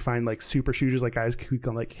if like you find like super shooters, like guys who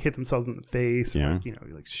can like hit themselves in the face, or, like, you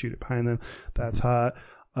like shoot it behind them. That's hot.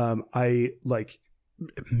 I like,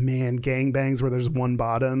 man, gangbangs where there's one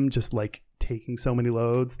bottom just like taking so many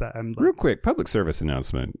loads that I'm like... Real quick, public service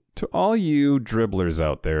announcement to all you dribblers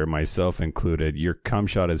out there, myself included. Your cum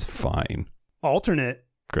shot is fine. Alternate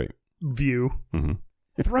great view.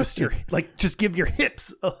 Thrust your, like, just give your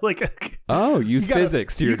hips like use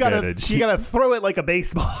physics to your advantage. You gotta throw it like a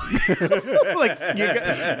baseball. Like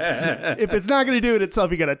if it's not gonna do it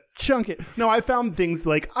itself, you gotta chunk it. No, I found things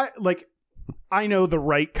like I know the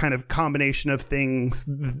right kind of combination of things,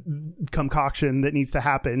 concoction that needs to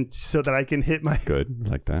happen so that I can hit my good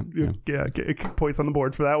like that. Get points on the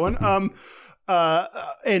board for that one.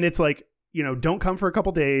 And it's like, you know, don't come for a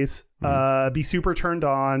couple days. Be super turned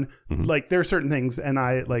on. Like there are certain things, and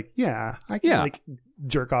I like, I can like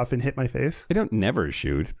jerk off and hit my face. I don't never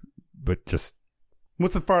shoot, but just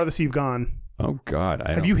what's the farthest you've gone? Oh God,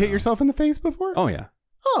 have you hit yourself in the face before? Oh yeah.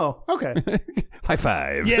 Oh, okay. High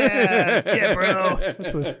five. Yeah, bro.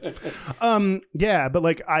 Yeah, but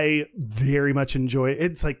like I very much enjoy it.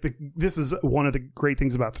 It's like this is one of the great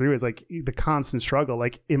things about 3 is like the constant struggle,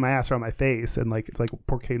 like in my ass or on my face, and like it's like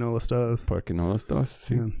por qué no los dos? Por qué no los dos?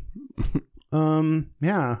 Sí.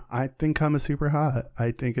 Yeah, I think Cum is super hot.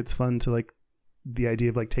 I think it's fun to like the idea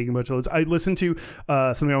of like taking a bunch of loads. I listened to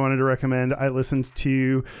something I wanted to recommend. I listened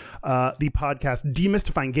to the podcast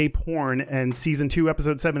Demystifying Gay Porn, and season 2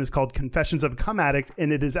 episode 7 is called Confessions of a Cum Addict,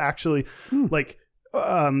 and it is actually like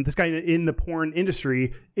this guy in the porn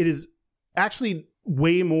industry. It is actually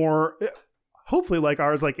way more hopefully like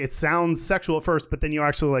ours. Like it sounds sexual at first, but then you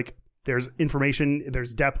actually like there's information,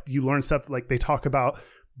 there's depth, you learn stuff. Like they talk about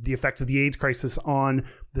the effects of the AIDS crisis on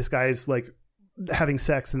this guy's like having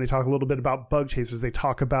sex, and they talk a little bit about bug chasers. They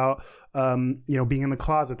talk about you know, being in the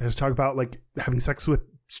closet. They talk about like having sex with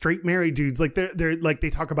straight married dudes. Like they're like they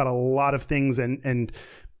talk about a lot of things, and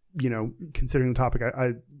you know, considering the topic,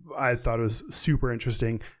 I thought it was super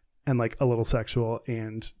interesting and like a little sexual,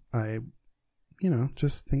 and I, you know,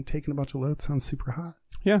 just think taking a bunch of loads sounds super hot.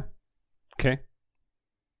 Yeah. Okay.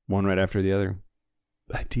 One right after the other.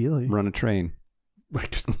 Ideally. Run a train.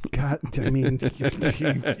 Like, God, I mean,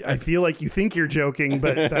 I feel like you think you're joking,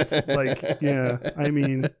 but that's like, yeah, I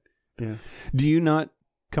mean, yeah. Do you not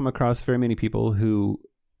come across very many people who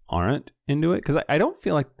aren't into it? Because I don't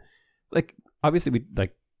feel like obviously we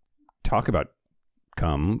like talk about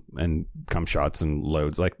cum and cum shots and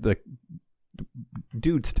loads. Like the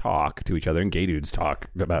dudes talk to each other, and gay dudes talk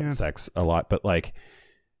about sex a lot, but like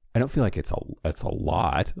I don't feel like it's a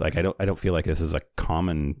lot. Like I don't feel like this is a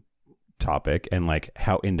common topic, and like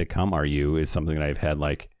how into cum are you is something that I've had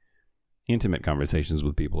like intimate conversations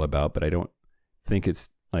with people about, but I don't think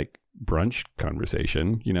it's like brunch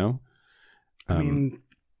conversation, you know. I mean,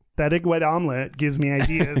 that egg white omelet gives me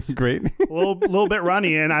ideas. Great. a little bit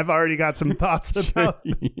runny, and I've already got some thoughts about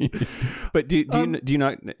But do you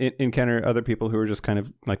not encounter other people who are just kind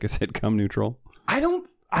of, like I said, cum neutral? I don't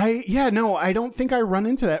think I run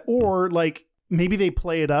into that. Or like maybe they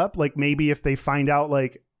play it up, like maybe if they find out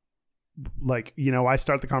like, you know, I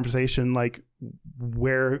start the conversation like,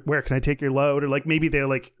 where can I take your load? Or like maybe they're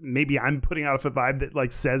like, maybe I'm putting out a vibe that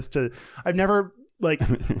like says to, I've never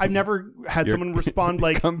had someone respond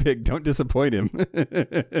like, come big, don't disappoint him.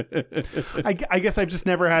 I guess I've just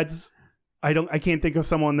never had, I can't think of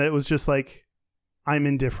someone that was just like, I'm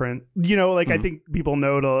indifferent, you know, like I think people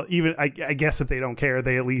know to even, I guess if they don't care,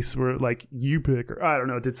 they at least were like, you pick, or I don't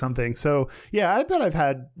know, did something. So yeah, I bet I've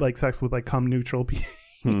had like sex with like cum neutral people.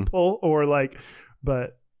 Or like,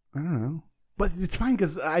 but I don't know, but it's fine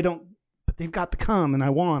because but they've got the cum and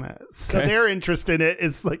I want it, so their interest in it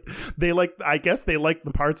is like I guess they like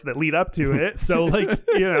the parts that lead up to it, so like,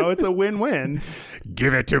 you know, it's a win-win.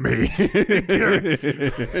 Give it to me.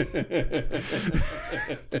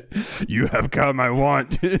 You have cum I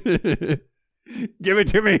want. Give it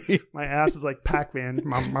to me. My ass is like Pac-Man.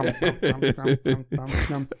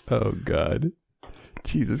 Oh God,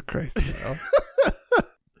 Jesus Christ.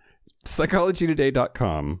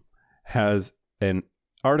 PsychologyToday.com has an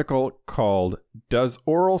article called "Does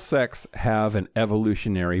Oral Sex Have an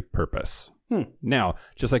Evolutionary Purpose?" Now,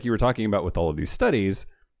 just like you were talking about with all of these studies,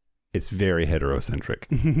 it's very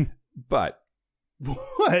heterocentric. But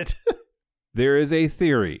what? There is a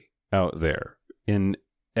theory out there in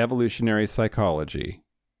evolutionary psychology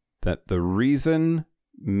that the reason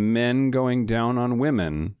men going down on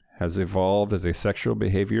women has evolved as a sexual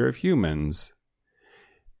behavior of humans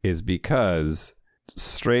is because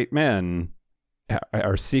straight men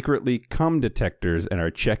are secretly cum detectors and are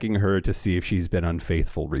checking her to see if she's been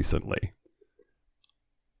unfaithful recently.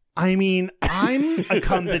 I mean, I'm a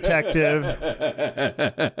cum detective.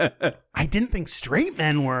 I didn't think straight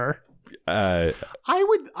men were. I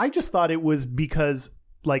just thought it was because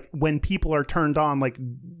like when people are turned on, like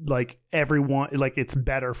everyone, like it's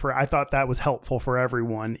better for, I thought that was helpful for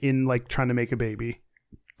everyone in like trying to make a baby.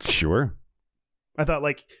 Sure. I thought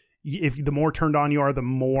like if the more turned on you are, the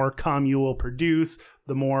more cum you will produce,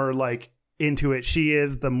 the more like into it she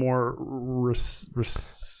is, the more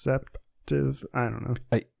receptive. I don't know.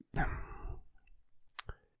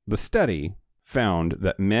 The study found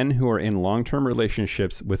that men who are in long-term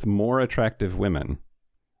relationships with more attractive women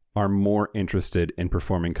are more interested in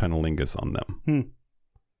performing cunnilingus on them.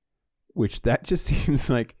 Which that just seems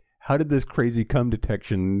like, how did this crazy cum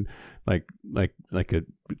detection, like a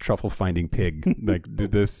truffle finding pig, like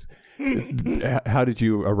did this? How did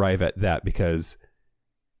you arrive at that? Because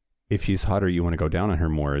if she's hotter, you want to go down on her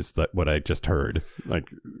more. Is that what I just heard?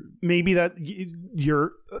 Like maybe that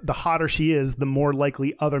the hotter she is, the more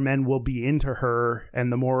likely other men will be into her,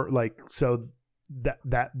 and the more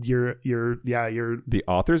The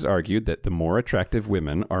authors argued that the more attractive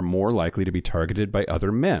women are more likely to be targeted by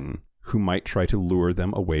other men who might try to lure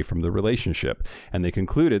them away from the relationship. And they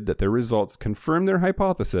concluded that their results confirm their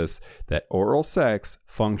hypothesis that oral sex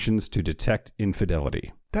functions to detect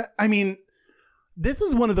infidelity. This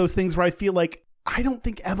is one of those things where I feel like I don't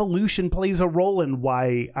think evolution plays a role in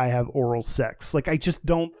why I have oral sex. Like, I just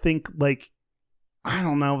don't think, like, I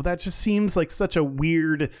don't know. That just seems like such a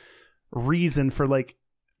weird reason for, like,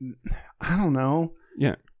 I don't know.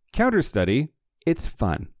 Yeah. Counter study. It's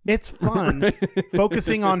fun. It's fun.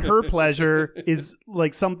 Focusing on her pleasure is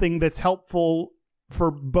like something that's helpful for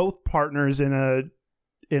both partners in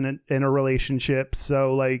a relationship.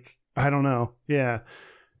 So, like, I don't know. Yeah.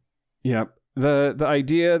 Yeah. The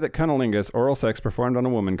idea that cunnilingus, oral sex performed on a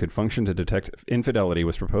woman, could function to detect infidelity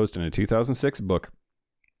was proposed in a 2006 book.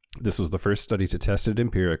 This was the first study to test it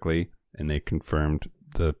empirically, and they confirmed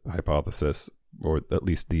the hypothesis, or at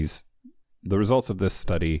least the results of this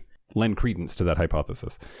study lend credence to that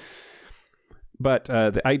hypothesis. But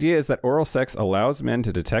the idea is that oral sex allows men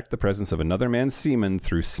to detect the presence of another man's semen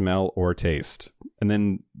through smell or taste. And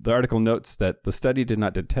then the article notes that the study did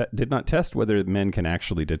not test whether men can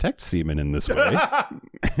actually detect semen in this way.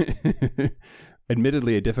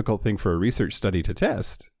 Admittedly, a difficult thing for a research study to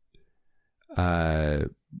test.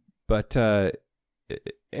 But the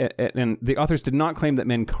authors did not claim that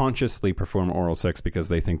men consciously perform oral sex because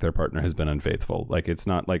they think their partner has been unfaithful. Like, it's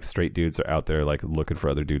not like straight dudes are out there like looking for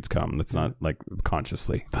other dudes cum. That's not like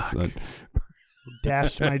consciously. That's not...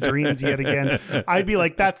 Dashed my dreams yet again. I'd be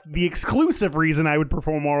like, that's the exclusive reason I would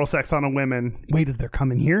perform oral sex on a woman. Wait, is there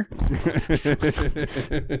cum in here?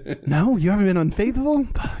 No, you haven't been unfaithful?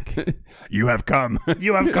 Fuck. You have cum.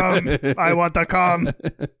 You have cum. I want the cum.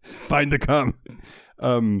 Find the cum.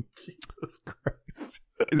 Jesus Christ.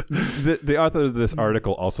 The author of this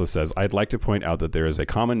article also says, I'd like to point out that there is a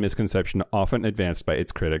common misconception often advanced by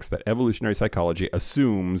its critics that evolutionary psychology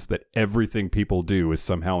assumes that everything people do is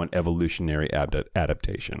somehow an evolutionary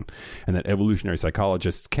adaptation, and that evolutionary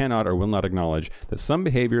psychologists cannot or will not acknowledge that some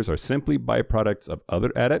behaviors are simply byproducts of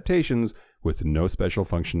other adaptations with no special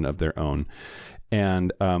function of their own.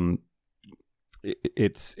 And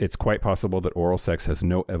it's quite possible that oral sex has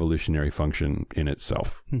no evolutionary function in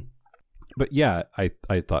itself. But yeah,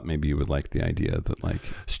 I thought maybe you would like the idea that, like,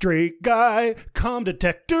 straight guy cum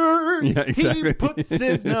detector. Yeah, exactly. He puts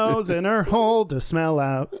his nose in her hole to smell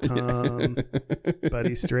out cum, but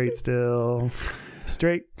he's straight still.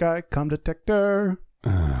 Straight guy cum detector.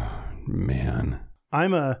 Oh, man.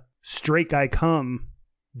 I'm a straight guy cum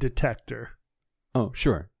detector. Oh,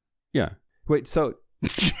 sure. Yeah. Wait, so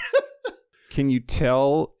can you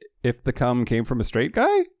tell if the cum came from a straight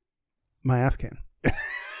guy? My ass can.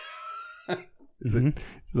 Is it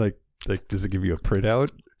like does it give you a printout?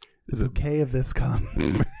 Is it okay of this cum?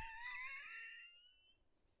 It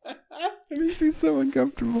makes me so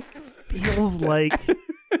uncomfortable. Feels like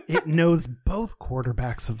it knows both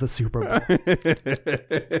quarterbacks of the Super Bowl.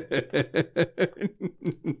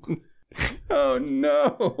 Oh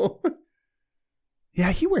no.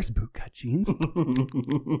 Yeah, he wears bootcut jeans.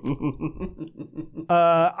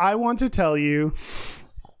 I want to tell you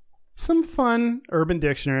some fun Urban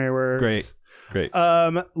Dictionary words. Great.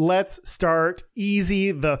 Let's start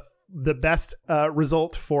easy. The best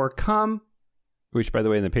result for cum. Which, by the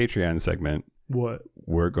way, in the Patreon segment, what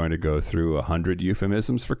we're going to go through 100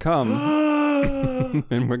 euphemisms for cum,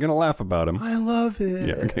 and we're going to laugh about them. I love it.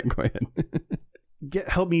 Yeah. Okay. Go ahead.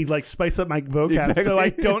 Help me like spice up my vocab exactly. So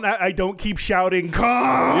I don't keep shouting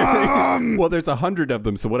cum. Well, there's 100 of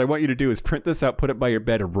them, so what I want you to do is print this out, put it by your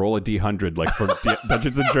bed, and roll a D100 like for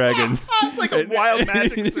Dungeons and Dragons. It's like a wild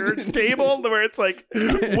magic search table where it's like,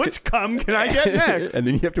 which cum can I get next? And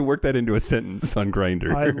then you have to work that into a sentence on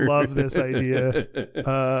Grindr. I love this idea.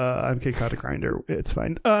 I'm kicked out of Grindr. It's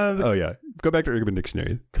fine. Oh yeah, go back to Urban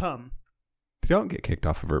Dictionary. Cum. Don't get kicked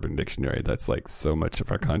off of Urban Dictionary. That's like so much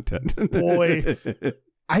of our content. Boy,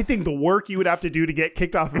 I think the work you would have to do to get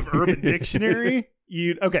kicked off of Urban Dictionary.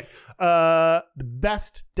 Okay. The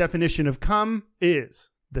best definition of cum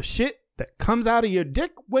is the shit that comes out of your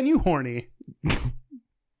dick when you horny.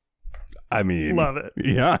 I mean, love it.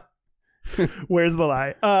 Yeah. Where's the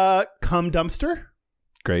lie? Cum dumpster.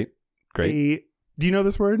 Great. A Do you know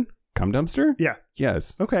this word? Cum dumpster? Yeah.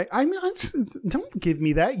 Yes. Okay. I'm just, don't give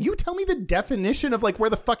me that. You tell me the definition of like where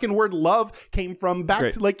the fucking word love came from back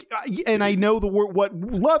Great. to like, and I know the word, what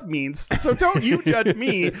love means. So don't you judge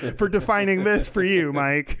me for defining this for you,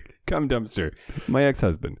 Mike. Cum dumpster. My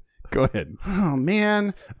ex-husband. Go ahead. Oh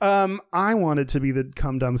man. I wanted to be the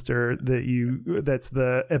cum dumpster that's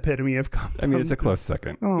the epitome of cum. I mean, it's a close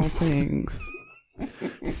second. Oh, thanks.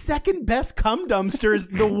 Second best cum dumpster is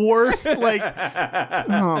the worst. Like,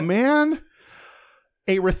 oh man.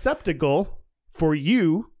 A receptacle for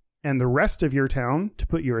you and the rest of your town to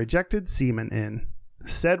put your ejected semen in.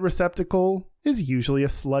 Said receptacle is usually a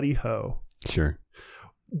slutty hoe. Sure.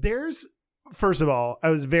 First of all, I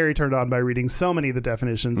was very turned on by reading so many of the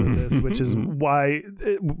definitions of this, which is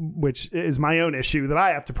my own issue that I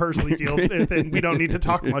have to personally deal with, and we don't need to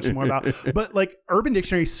talk much more about. But like Urban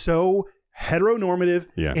Dictionary is so heteronormative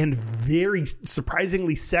and very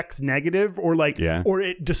surprisingly sex negative, or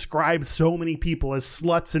it describes so many people as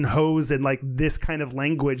sluts and hoes and like this kind of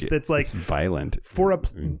language that's like it's violent for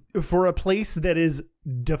a place that is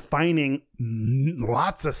defining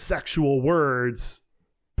lots of sexual words.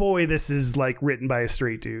 Boy, this is like written by a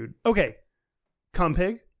straight dude. Okay. Cum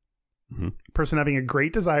pig. Mm-hmm. Person having a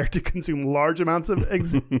great desire to consume large amounts of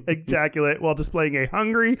ejaculate while displaying a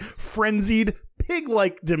hungry, frenzied,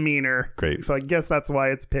 pig-like demeanor. Great. So I guess that's why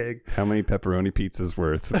it's pig. How many pepperoni pizzas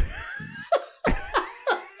worth?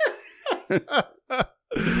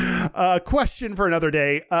 Question for another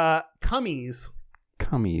day. Cummies.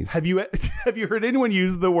 Cummies. Have you heard anyone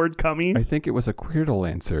use the word cummies? I think it was a Queerdle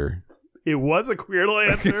answer. It was a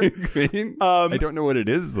Queerdle answer. I don't know what it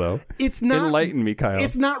is, though. It's not. Enlighten me, Kyle.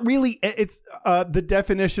 It's not really. It's the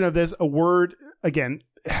definition of this, a word, again,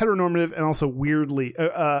 heteronormative and also weirdly,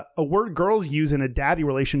 a word girls use in a daddy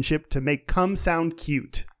relationship to make cum sound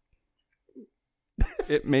cute.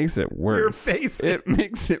 It makes it worse. Your face. It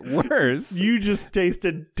makes it worse. You just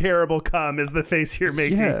tasted terrible cum is the face you're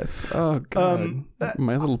making. Yes. Oh, God.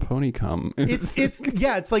 My Little Pony cum.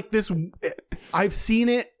 It's like this. I've seen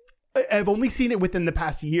it. I've only seen it within the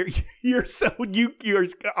past year. You're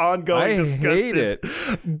ongoing disgusted. I hate it.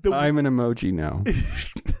 I'm an emoji now.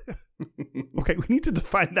 Okay, we need to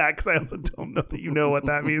define that because I also don't know that you know what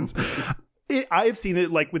that means. I've seen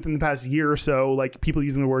it like within the past year or so, like people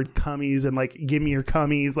using the word cummies and like give me your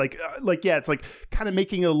cummies, like it's like kind of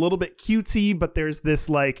making it a little bit cutesy, but there's this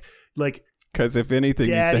like. Because if anything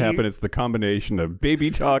needs to happen, it's the combination of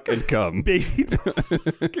baby talk and cum. Baby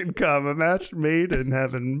talk and cum. A match made in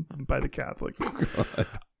heaven by the Catholics.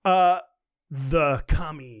 The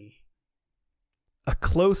cummy. A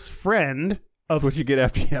close friend of... That's what you get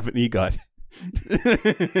after you have an EGOT.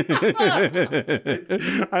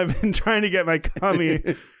 I've been trying to get my cummy.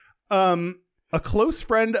 A close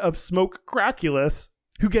friend of Smoke Craculus,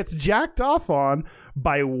 who gets jacked off on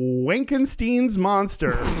by Wankenstein's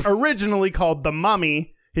monster, originally called the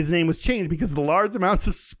Mummy. His name was changed because of the large amounts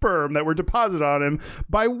of sperm that were deposited on him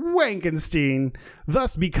by Wankenstein,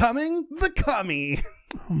 thus becoming the Cummy.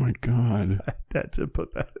 Oh my God. I had to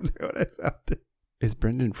put that in there when I found it. Is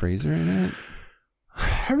Brendan Fraser in it?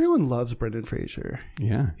 Everyone loves Brendan Fraser.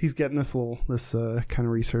 Yeah. He's getting this kind of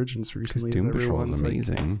resurgence recently. Doom Patrol is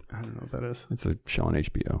amazing. Like, I don't know what that is. It's a show on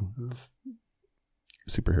HBO. It's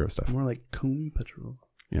superhero stuff. More like Doom Patrol.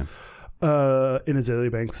 Yeah. In Azalea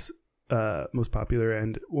Banks' most popular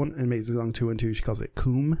and one amazing song 212, she calls it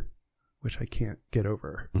Coom, which I can't get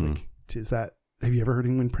over. Like, have you ever heard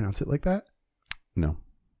anyone pronounce it like that? No.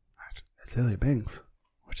 Azalea Banks.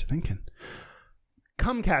 What you thinking?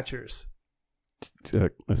 Cum catchers.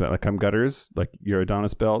 Is that like cum gutters? Like your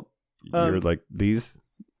Adonis belt? You're like these?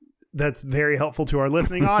 That's very helpful to our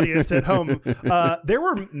listening audience at home. There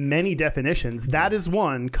were many definitions. That is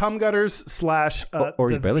one. Cum gutters /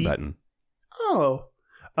 or your belly button. Oh.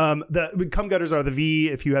 The cum gutters are the V.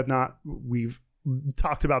 If you have not, we've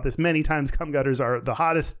talked about this many times. Cum gutters are the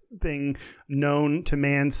hottest thing known to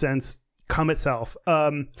man since cum itself.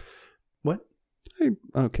 What?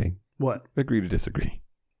 Okay. What? Agree to disagree.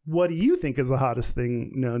 What do you think is the hottest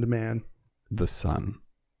thing known to man? The sun.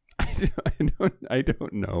 I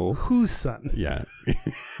don't know. Whose son? Yeah.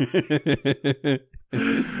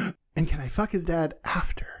 And can I fuck his dad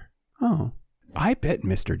after? Oh. I bet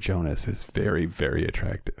Mr. Jonas is very, very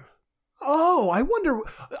attractive. Oh, I wonder.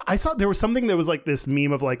 I saw there was something that was like this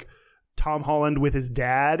meme of like Tom Holland with his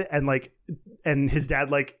dad, and like and his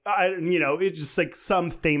dad, like, it's just like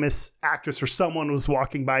some famous actress or someone was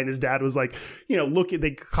walking by and his dad was like,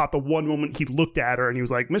 they caught the one moment he looked at her and he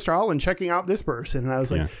was like, Mr. Holland checking out this person. And I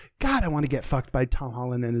was like, God, I want to get fucked by Tom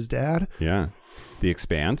Holland and his dad. Yeah. The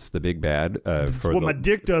Expanse, the big bad. That's what my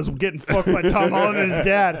dick does, getting fucked by Tom Holland and his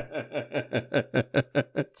dad.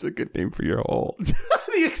 It's a good name for your hole. Do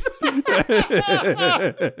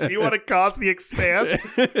you want to cause The Expanse?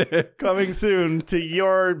 Coming soon to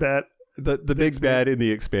your bet. The big bad in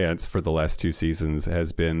The Expanse for the last 2 seasons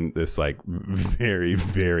has been this like very,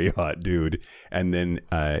 very hot dude. And then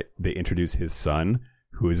they introduce his son,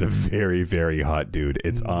 who is a very, very hot dude.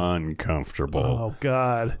 It's uncomfortable. Oh,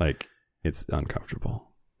 God. Like, it's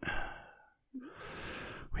uncomfortable.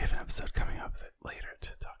 We have an episode coming up later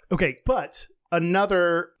to talk. Okay, but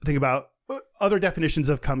another thing about other definitions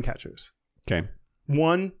of cum catchers. Okay.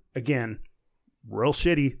 One, again, real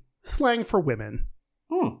shitty, slang for women.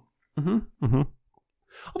 Although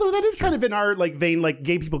that is kind of in our like vein, like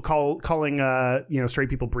gay people calling straight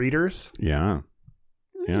people breeders. Yeah.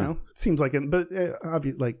 It seems like it, but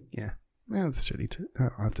obviously, like, yeah, it's shitty too.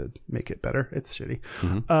 I'll have to make it better. It's shitty.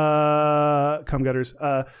 Cum gutters.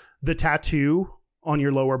 The tattoo on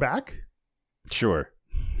your lower back. Sure.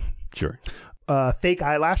 Fake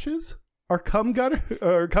eyelashes are cum gutter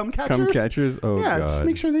or cum catchers. Cum catchers. Oh, yeah, God. Just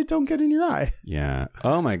make sure they don't get in your eye. Yeah.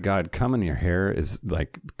 Oh my God. Cum in your hair is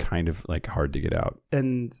like kind of like hard to get out.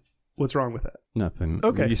 And what's wrong with that? Nothing.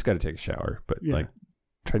 Okay. You just got to take a shower, but like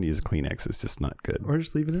trying to use a Kleenex is just not good. Or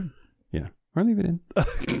just leave it in. Yeah. Or leave it in.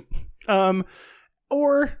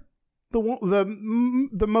 Or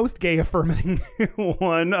the most gay affirming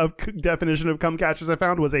one of definition of cum catchers I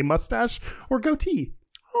found was a mustache or goatee.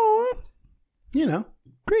 Oh,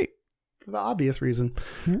 great for the obvious reason.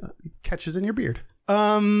 Catches in your beard.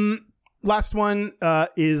 Last one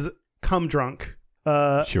is cum drunk.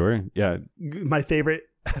 Sure. Yeah. My favorite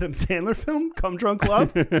Adam Sandler film, Cum Drunk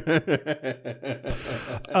Love.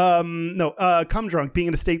 Cum drunk, being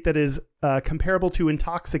in a state that is comparable to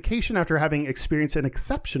intoxication after having experienced an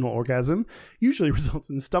exceptional orgasm, usually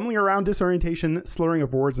results in stumbling around, disorientation, slurring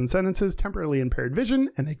of words and sentences, temporarily impaired vision,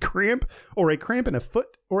 and a cramp in a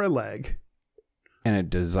foot or a leg. And a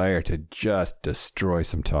desire to just destroy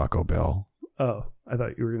some Taco Bell. Oh, I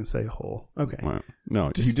thought you were going to say whole. Okay. Well,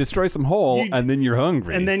 no, you destroy some whole and then you're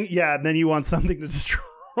hungry. And then, you want something to destroy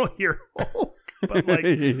your whole, but like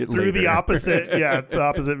through the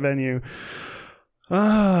opposite venue.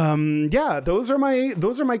 Those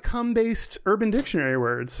are my cum-based Urban Dictionary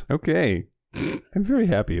words. Okay. I'm very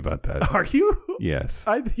happy about that. Are you? Yes.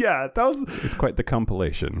 It's quite the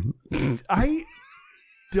compilation. I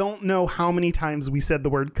don't know how many times we said the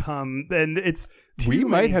word cum, and it's we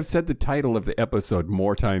might have said the title of the episode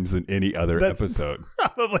more times than any other episode.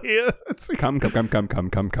 Probably it. Come.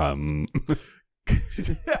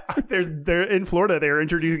 They're in Florida. They're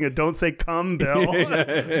introducing a "Don't Say Cum"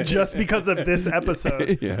 bill just because of this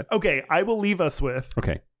episode. Yeah. Okay, I will leave us with.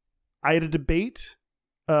 Okay, I had a debate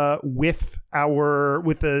with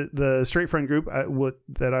the straight friend group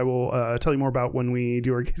that I will tell you more about when we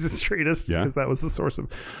do our Gays and Straightest, because that was the source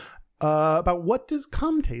of about what does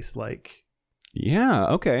cum taste like. Yeah.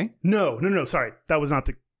 Okay. No. Sorry, that was not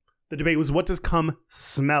the debate. Was what does cum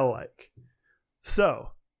smell like? So.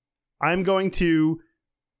 I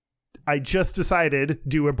just decided,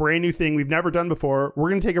 do a brand new thing we've never done before. We're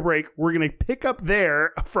going to take a break. We're going to pick up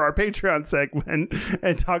there for our Patreon segment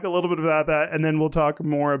and talk a little bit about that. And then we'll talk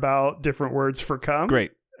more about different words for cum.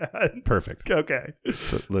 Great. Perfect. Okay.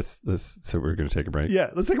 So so we're going to take a break. Yeah.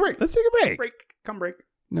 Let's take a break. Break. Cum break.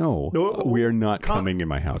 No, we are not coming in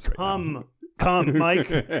my house right now. Come, Mike.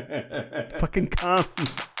 Fucking come.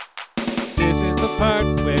 This is the part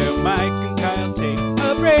where Mike and Kyle take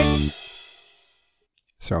a break.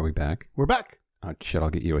 So are we back? We're back. Oh, shit,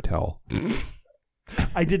 I'll get you a towel.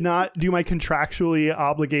 I did not do my contractually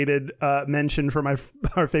obligated mention for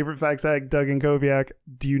our favorite fact sag, Doug and Koviak.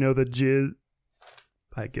 Do you know the Jizz?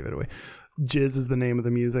 I give it away. Jizz is the name of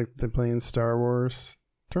the music they play in Star Wars.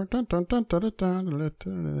 Oh,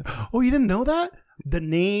 you didn't know that?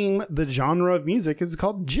 The genre of music is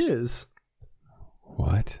called Jizz.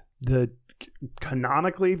 What?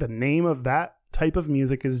 Canonically, the name of that type of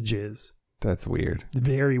music is Jizz. That's weird.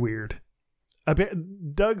 Very weird.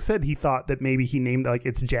 Doug said he thought that maybe he named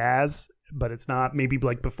it's jazz, but it's not. Maybe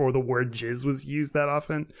like before the word jizz was used that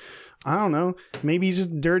often. I don't know. Maybe he's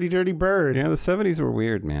just dirty bird. Yeah, the 70s were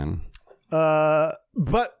weird, man. But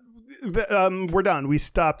we're done. We're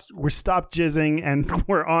stopped jizzing and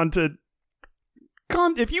we're on to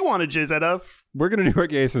if you want to jizz at us. We're going to do our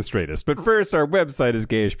gayest and straightest. But first, our website is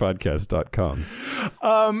gayishpodcast.com.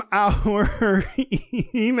 Our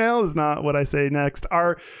email is not what I say next.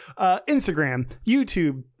 Our Instagram,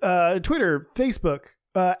 YouTube, Twitter, Facebook,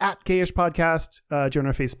 at Gayish Podcast. Join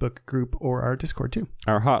our Facebook group or our Discord too.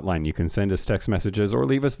 Our hotline, you can send us text messages or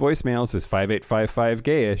leave us voicemails, is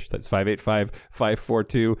 5855-GAYISH. That's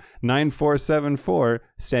 585-542-9474.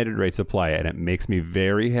 Standard rates apply, and it makes me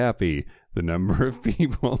very happy, the number of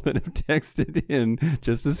people that have texted in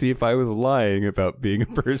just to see if I was lying about being a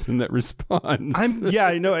person that responds. I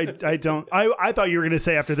know. I don't. I thought you were going to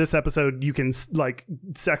say after this episode you can like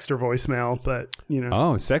sext or voicemail, but you know.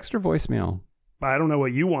 Oh, sext or voicemail. I don't know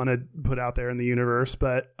what you want to put out there in the universe,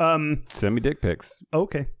 but send me dick pics.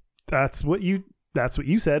 Okay, that's what you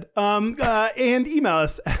said. And email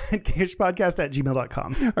us at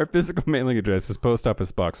gayishpodcast@gmail.com. Our physical mailing address is Post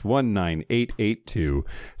Office Box 19882,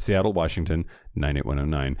 Seattle, Washington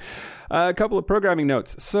 98109. A couple of programming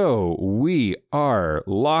notes. So we are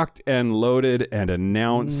locked and loaded and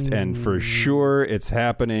announced, and for sure it's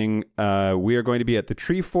happening. We are going to be at the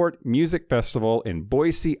Treefort Music Festival in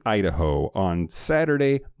Boise, Idaho on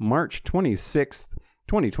Saturday, March 26th,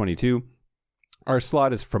 2022. Our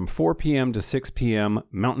slot is from 4 p.m. to 6 p.m.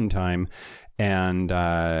 Mountain Time, and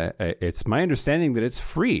it's my understanding that it's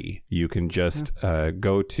free. You can just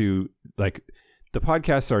go to, like, the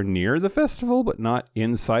podcasts are near the festival, but not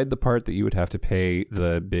inside the part that you would have to pay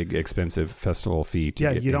the big, expensive festival fee to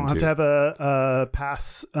get into. You don't have to have a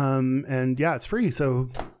pass, and it's free. So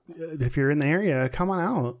if you're in the area, come on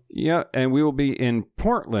out. Yeah, and we will be in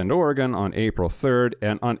Portland, Oregon on April 3rd.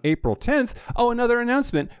 And on April 10th, another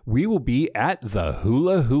announcement, we will be at the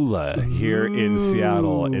Hula Hula here in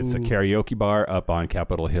Seattle. It's a karaoke bar up on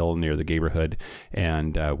Capitol Hill near the Gayborhood,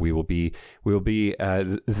 and we will be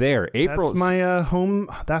there. April. That's my home.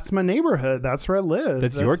 That's my neighborhood. That's where I live.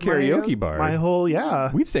 That's your karaoke bar. My whole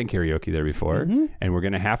We've sang karaoke there before, and we're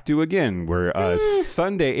gonna have to again. We're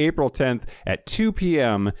Sunday, April 10th at 2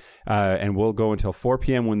 p.m. And we'll go until 4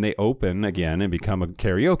 p.m. when they open again and become a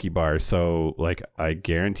karaoke bar. So, like, I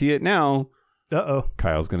guarantee it now.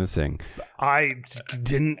 Kyle's going to sing. I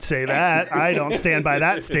didn't say that. I don't stand by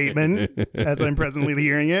that statement as I'm presently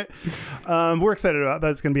hearing it. We're excited about that.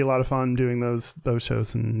 It's going to be a lot of fun doing those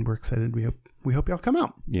shows, and we're excited. We hope y'all come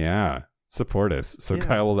out. Yeah. Support us. So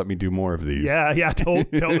Kyle will let me do more of these. Yeah.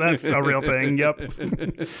 That's a real thing. Yep.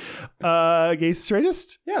 Gayest and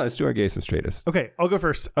straightest? Yeah, let's do our gayest and straightest. Okay, I'll go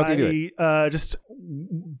first. Okay, do it. Just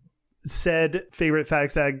said favorite fag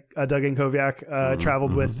sag, Doug Ankoviak,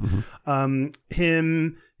 traveled with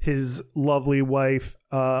him, his lovely wife,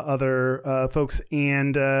 other folks,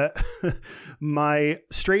 and my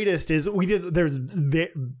straightest is there's a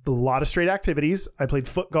lot of straight activities. I played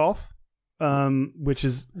foot golf. Which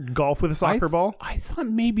is golf with a soccer ball. I thought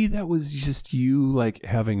maybe that was just you, like,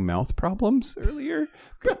 having mouth problems earlier.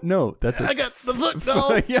 But no, I got the foot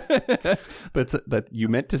golf. Yeah. But that you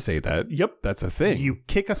meant to say that. Yep. That's a thing. You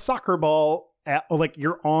kick a soccer ball like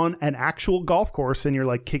you're on an actual golf course and you're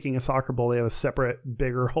like kicking a soccer ball. They have a separate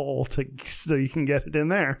bigger hole so you can get it in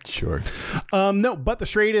there. Sure. No, but the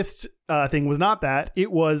straightest thing was not that.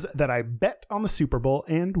 It was that I bet on the Super Bowl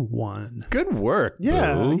and won. Good work.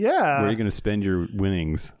 Yeah. Boo. Yeah. Where are you going to spend your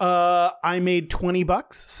winnings? I made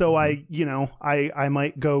 $20. So I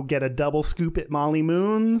might go get a double scoop at Molly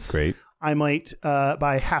Moon's. Great. I might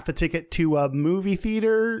buy half a ticket to a movie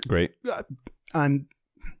theater. Great. I'm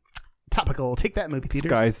topical. Take that, movie theater.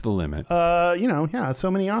 Sky's the limit.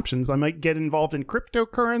 So many options. I might get involved in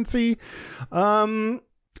cryptocurrency,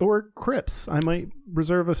 or crypts. I might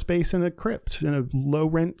reserve a space in a crypt, in a low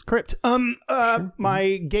rent crypt. Sure.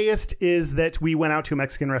 My gayest is that we went out to a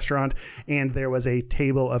Mexican restaurant and there was a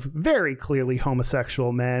table of very clearly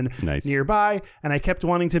homosexual men nearby, and I kept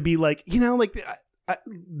wanting to be like,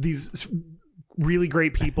 these really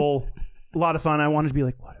great people, a lot of fun. I wanted to be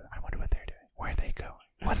like, I wonder what they're doing. Where are they going?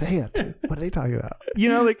 What are they up to? What are they talking about?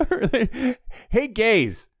 Hey,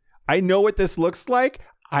 gays, I know what this looks like.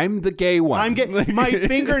 I'm the gay one. I'm gay. My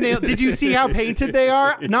fingernail. Did you see how painted they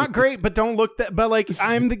are? Not great, but don't look that. But like,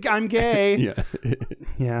 I'm gay. Yeah.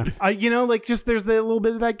 Yeah. Just there's a little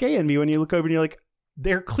bit of that gay in me when you look over and you're like,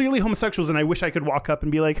 they're clearly homosexuals, and I wish I could walk up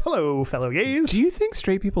and be like, hello, fellow gays. Do you think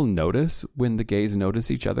straight people notice when the gays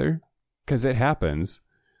notice each other? Because it happens.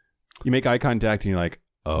 You make eye contact and you're like,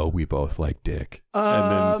 oh, we both like dick.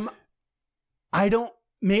 I don't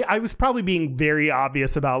I was probably being very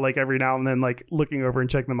obvious about like every now and then like looking over and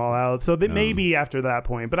checking them all out. So that maybe after that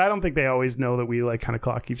point, but I don't think they always know that we like kind of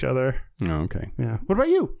clock each other. Oh, okay. Yeah. What about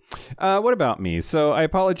you? What about me? So I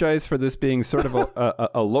apologize for this being sort of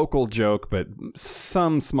a local joke, but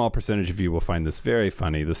some small percentage of you will find this very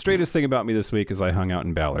funny. The straightest thing about me this week is I hung out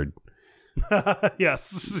in Ballard.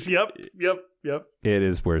 Yes. Yep. It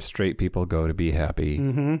is where straight people go to be happy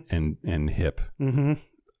and hip.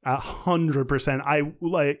 100%. I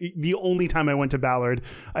like the only time I went to Ballard,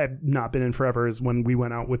 I have not been in forever, is when we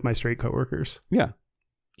went out with my straight coworkers. Yeah.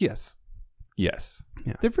 Yes. Yeah.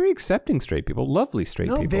 They're very accepting straight people. Lovely straight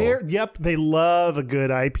people. They love a good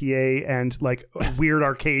IPA and like weird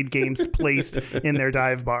arcade games placed in their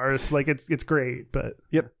dive bars. Like it's great, but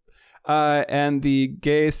yep. And the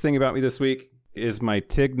gayest thing about me this week is my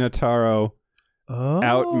Tig Notaro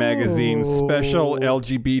Out Magazine special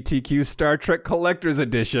LGBTQ Star Trek Collector's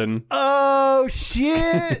Edition. Oh,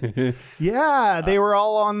 shit. Yeah, they were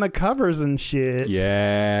all on the covers and shit.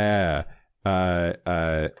 Yeah.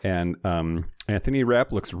 And Anthony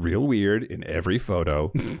Rapp looks real weird in every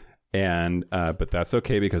photo. And but that's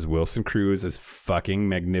okay because Wilson Cruz is fucking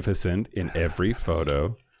magnificent in every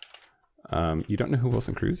photo. You don't know who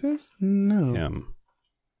Wilson Cruz is? No. Him.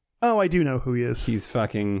 Oh, I do know who he is. He's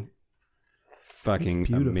fucking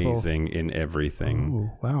amazing in everything. Oh,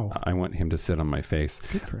 wow. I want him to sit on my face.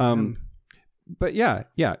 Good for him. But yeah.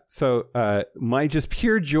 So my just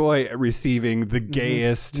pure joy at receiving the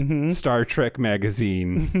gayest Star Trek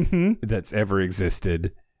magazine that's ever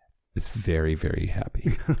existed is very, very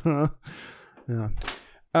happy. Yeah.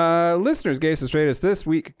 Listeners, Gayest and Straightest this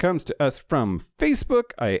week comes to us from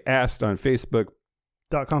Facebook. I asked on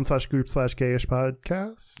Facebook.com/group/gayish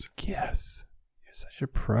podcast. Yes. You're such a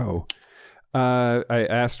pro. I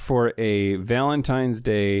asked for a Valentine's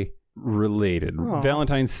Day related,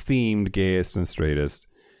 Valentine's themed Gayest and Straightest.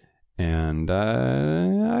 And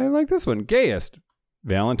I like this one. Gayest.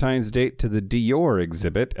 Valentine's date to the Dior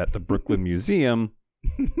exhibit at the Brooklyn Museum.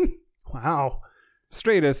 Wow.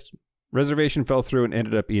 Straightest. Reservation fell through and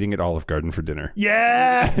ended up eating at Olive Garden for dinner.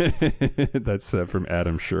 Yes! That's from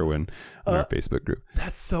Adam Sherwin on our Facebook group.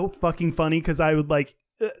 That's so fucking funny because I would like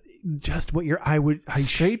just what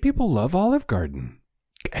straight people love Olive Garden.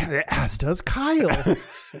 As does Kyle.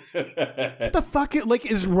 What the fuck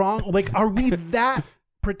is wrong? Like, are we that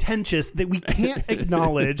pretentious that we can't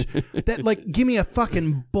acknowledge that, like, give me a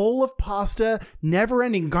fucking bowl of pasta,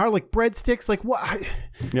 never-ending garlic breadsticks? Like, what?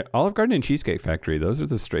 Yeah, Olive Garden and Cheesecake Factory, those are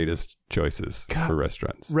the straightest choices for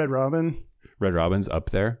restaurants. Red Robin's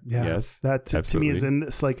up there. Yeah, yes, that to me is in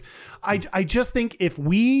this. Like, I just think if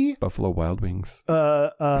we Buffalo Wild Wings,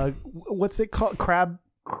 what's it called? Crab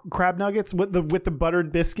nuggets with the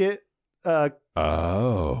buttered biscuit. I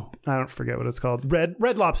don't forget what it's called. Red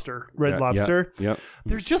Lobster. Lobster. Yep.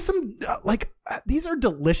 There's just some these are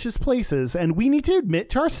delicious places, and we need to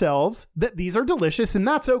admit to ourselves that these are delicious, and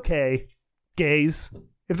that's okay. Gays.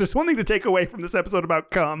 If there's one thing to take away from this episode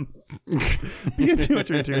about cum, being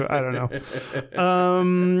 202, I don't know.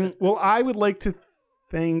 Well, I would like to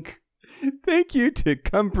thank you to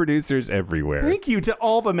cum producers everywhere. Thank you to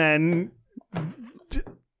all the men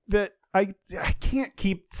that I can't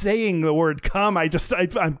keep saying the word cum. I'm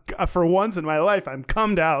for once in my life I'm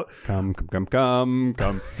cummed out. Cum.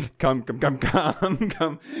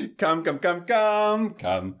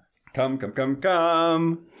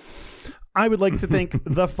 I would like to thank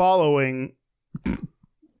the following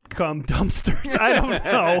cum dumpsters. I don't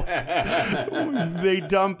know. They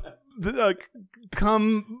dump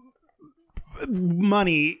cum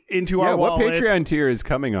money into our wallets. What Patreon tier is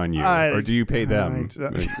coming on you? Or do you pay them?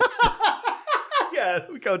 Yeah,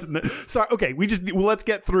 we go to the... Sorry, okay, let's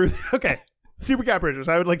get through... Okay. Super Cat Bridgers.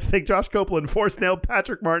 I would like to thank Josh Copeland, Force Nail,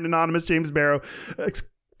 Patrick Martin, Anonymous, James Barrow,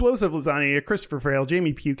 Explosive Lasagna, Christopher Frail,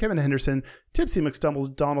 Jamie Pugh, Kevin Henderson, Tipsy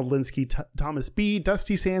McStumbles, Donald Linsky, Thomas B,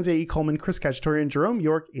 Dusty Sands, A.E. Coleman, Chris Cacciatorian, Jerome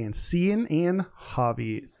York, and Cian and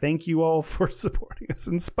Javi. Thank you all for supporting us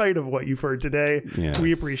in spite of what you've heard today. Yes.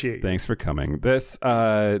 We appreciate you. Thanks for coming. This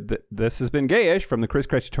has been Gayish from the Chris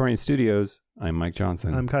Cacciatorian Studios. I'm Mike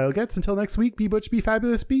Johnson. I'm Kyle Getz. Until next week, be butch, be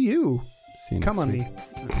fabulous, be you. See you Come next on week. Me.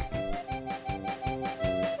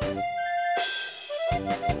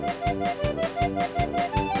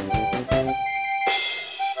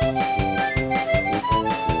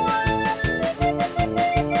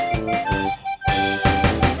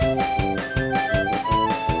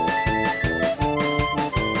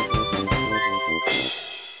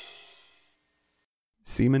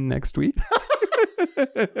 Seaman next week.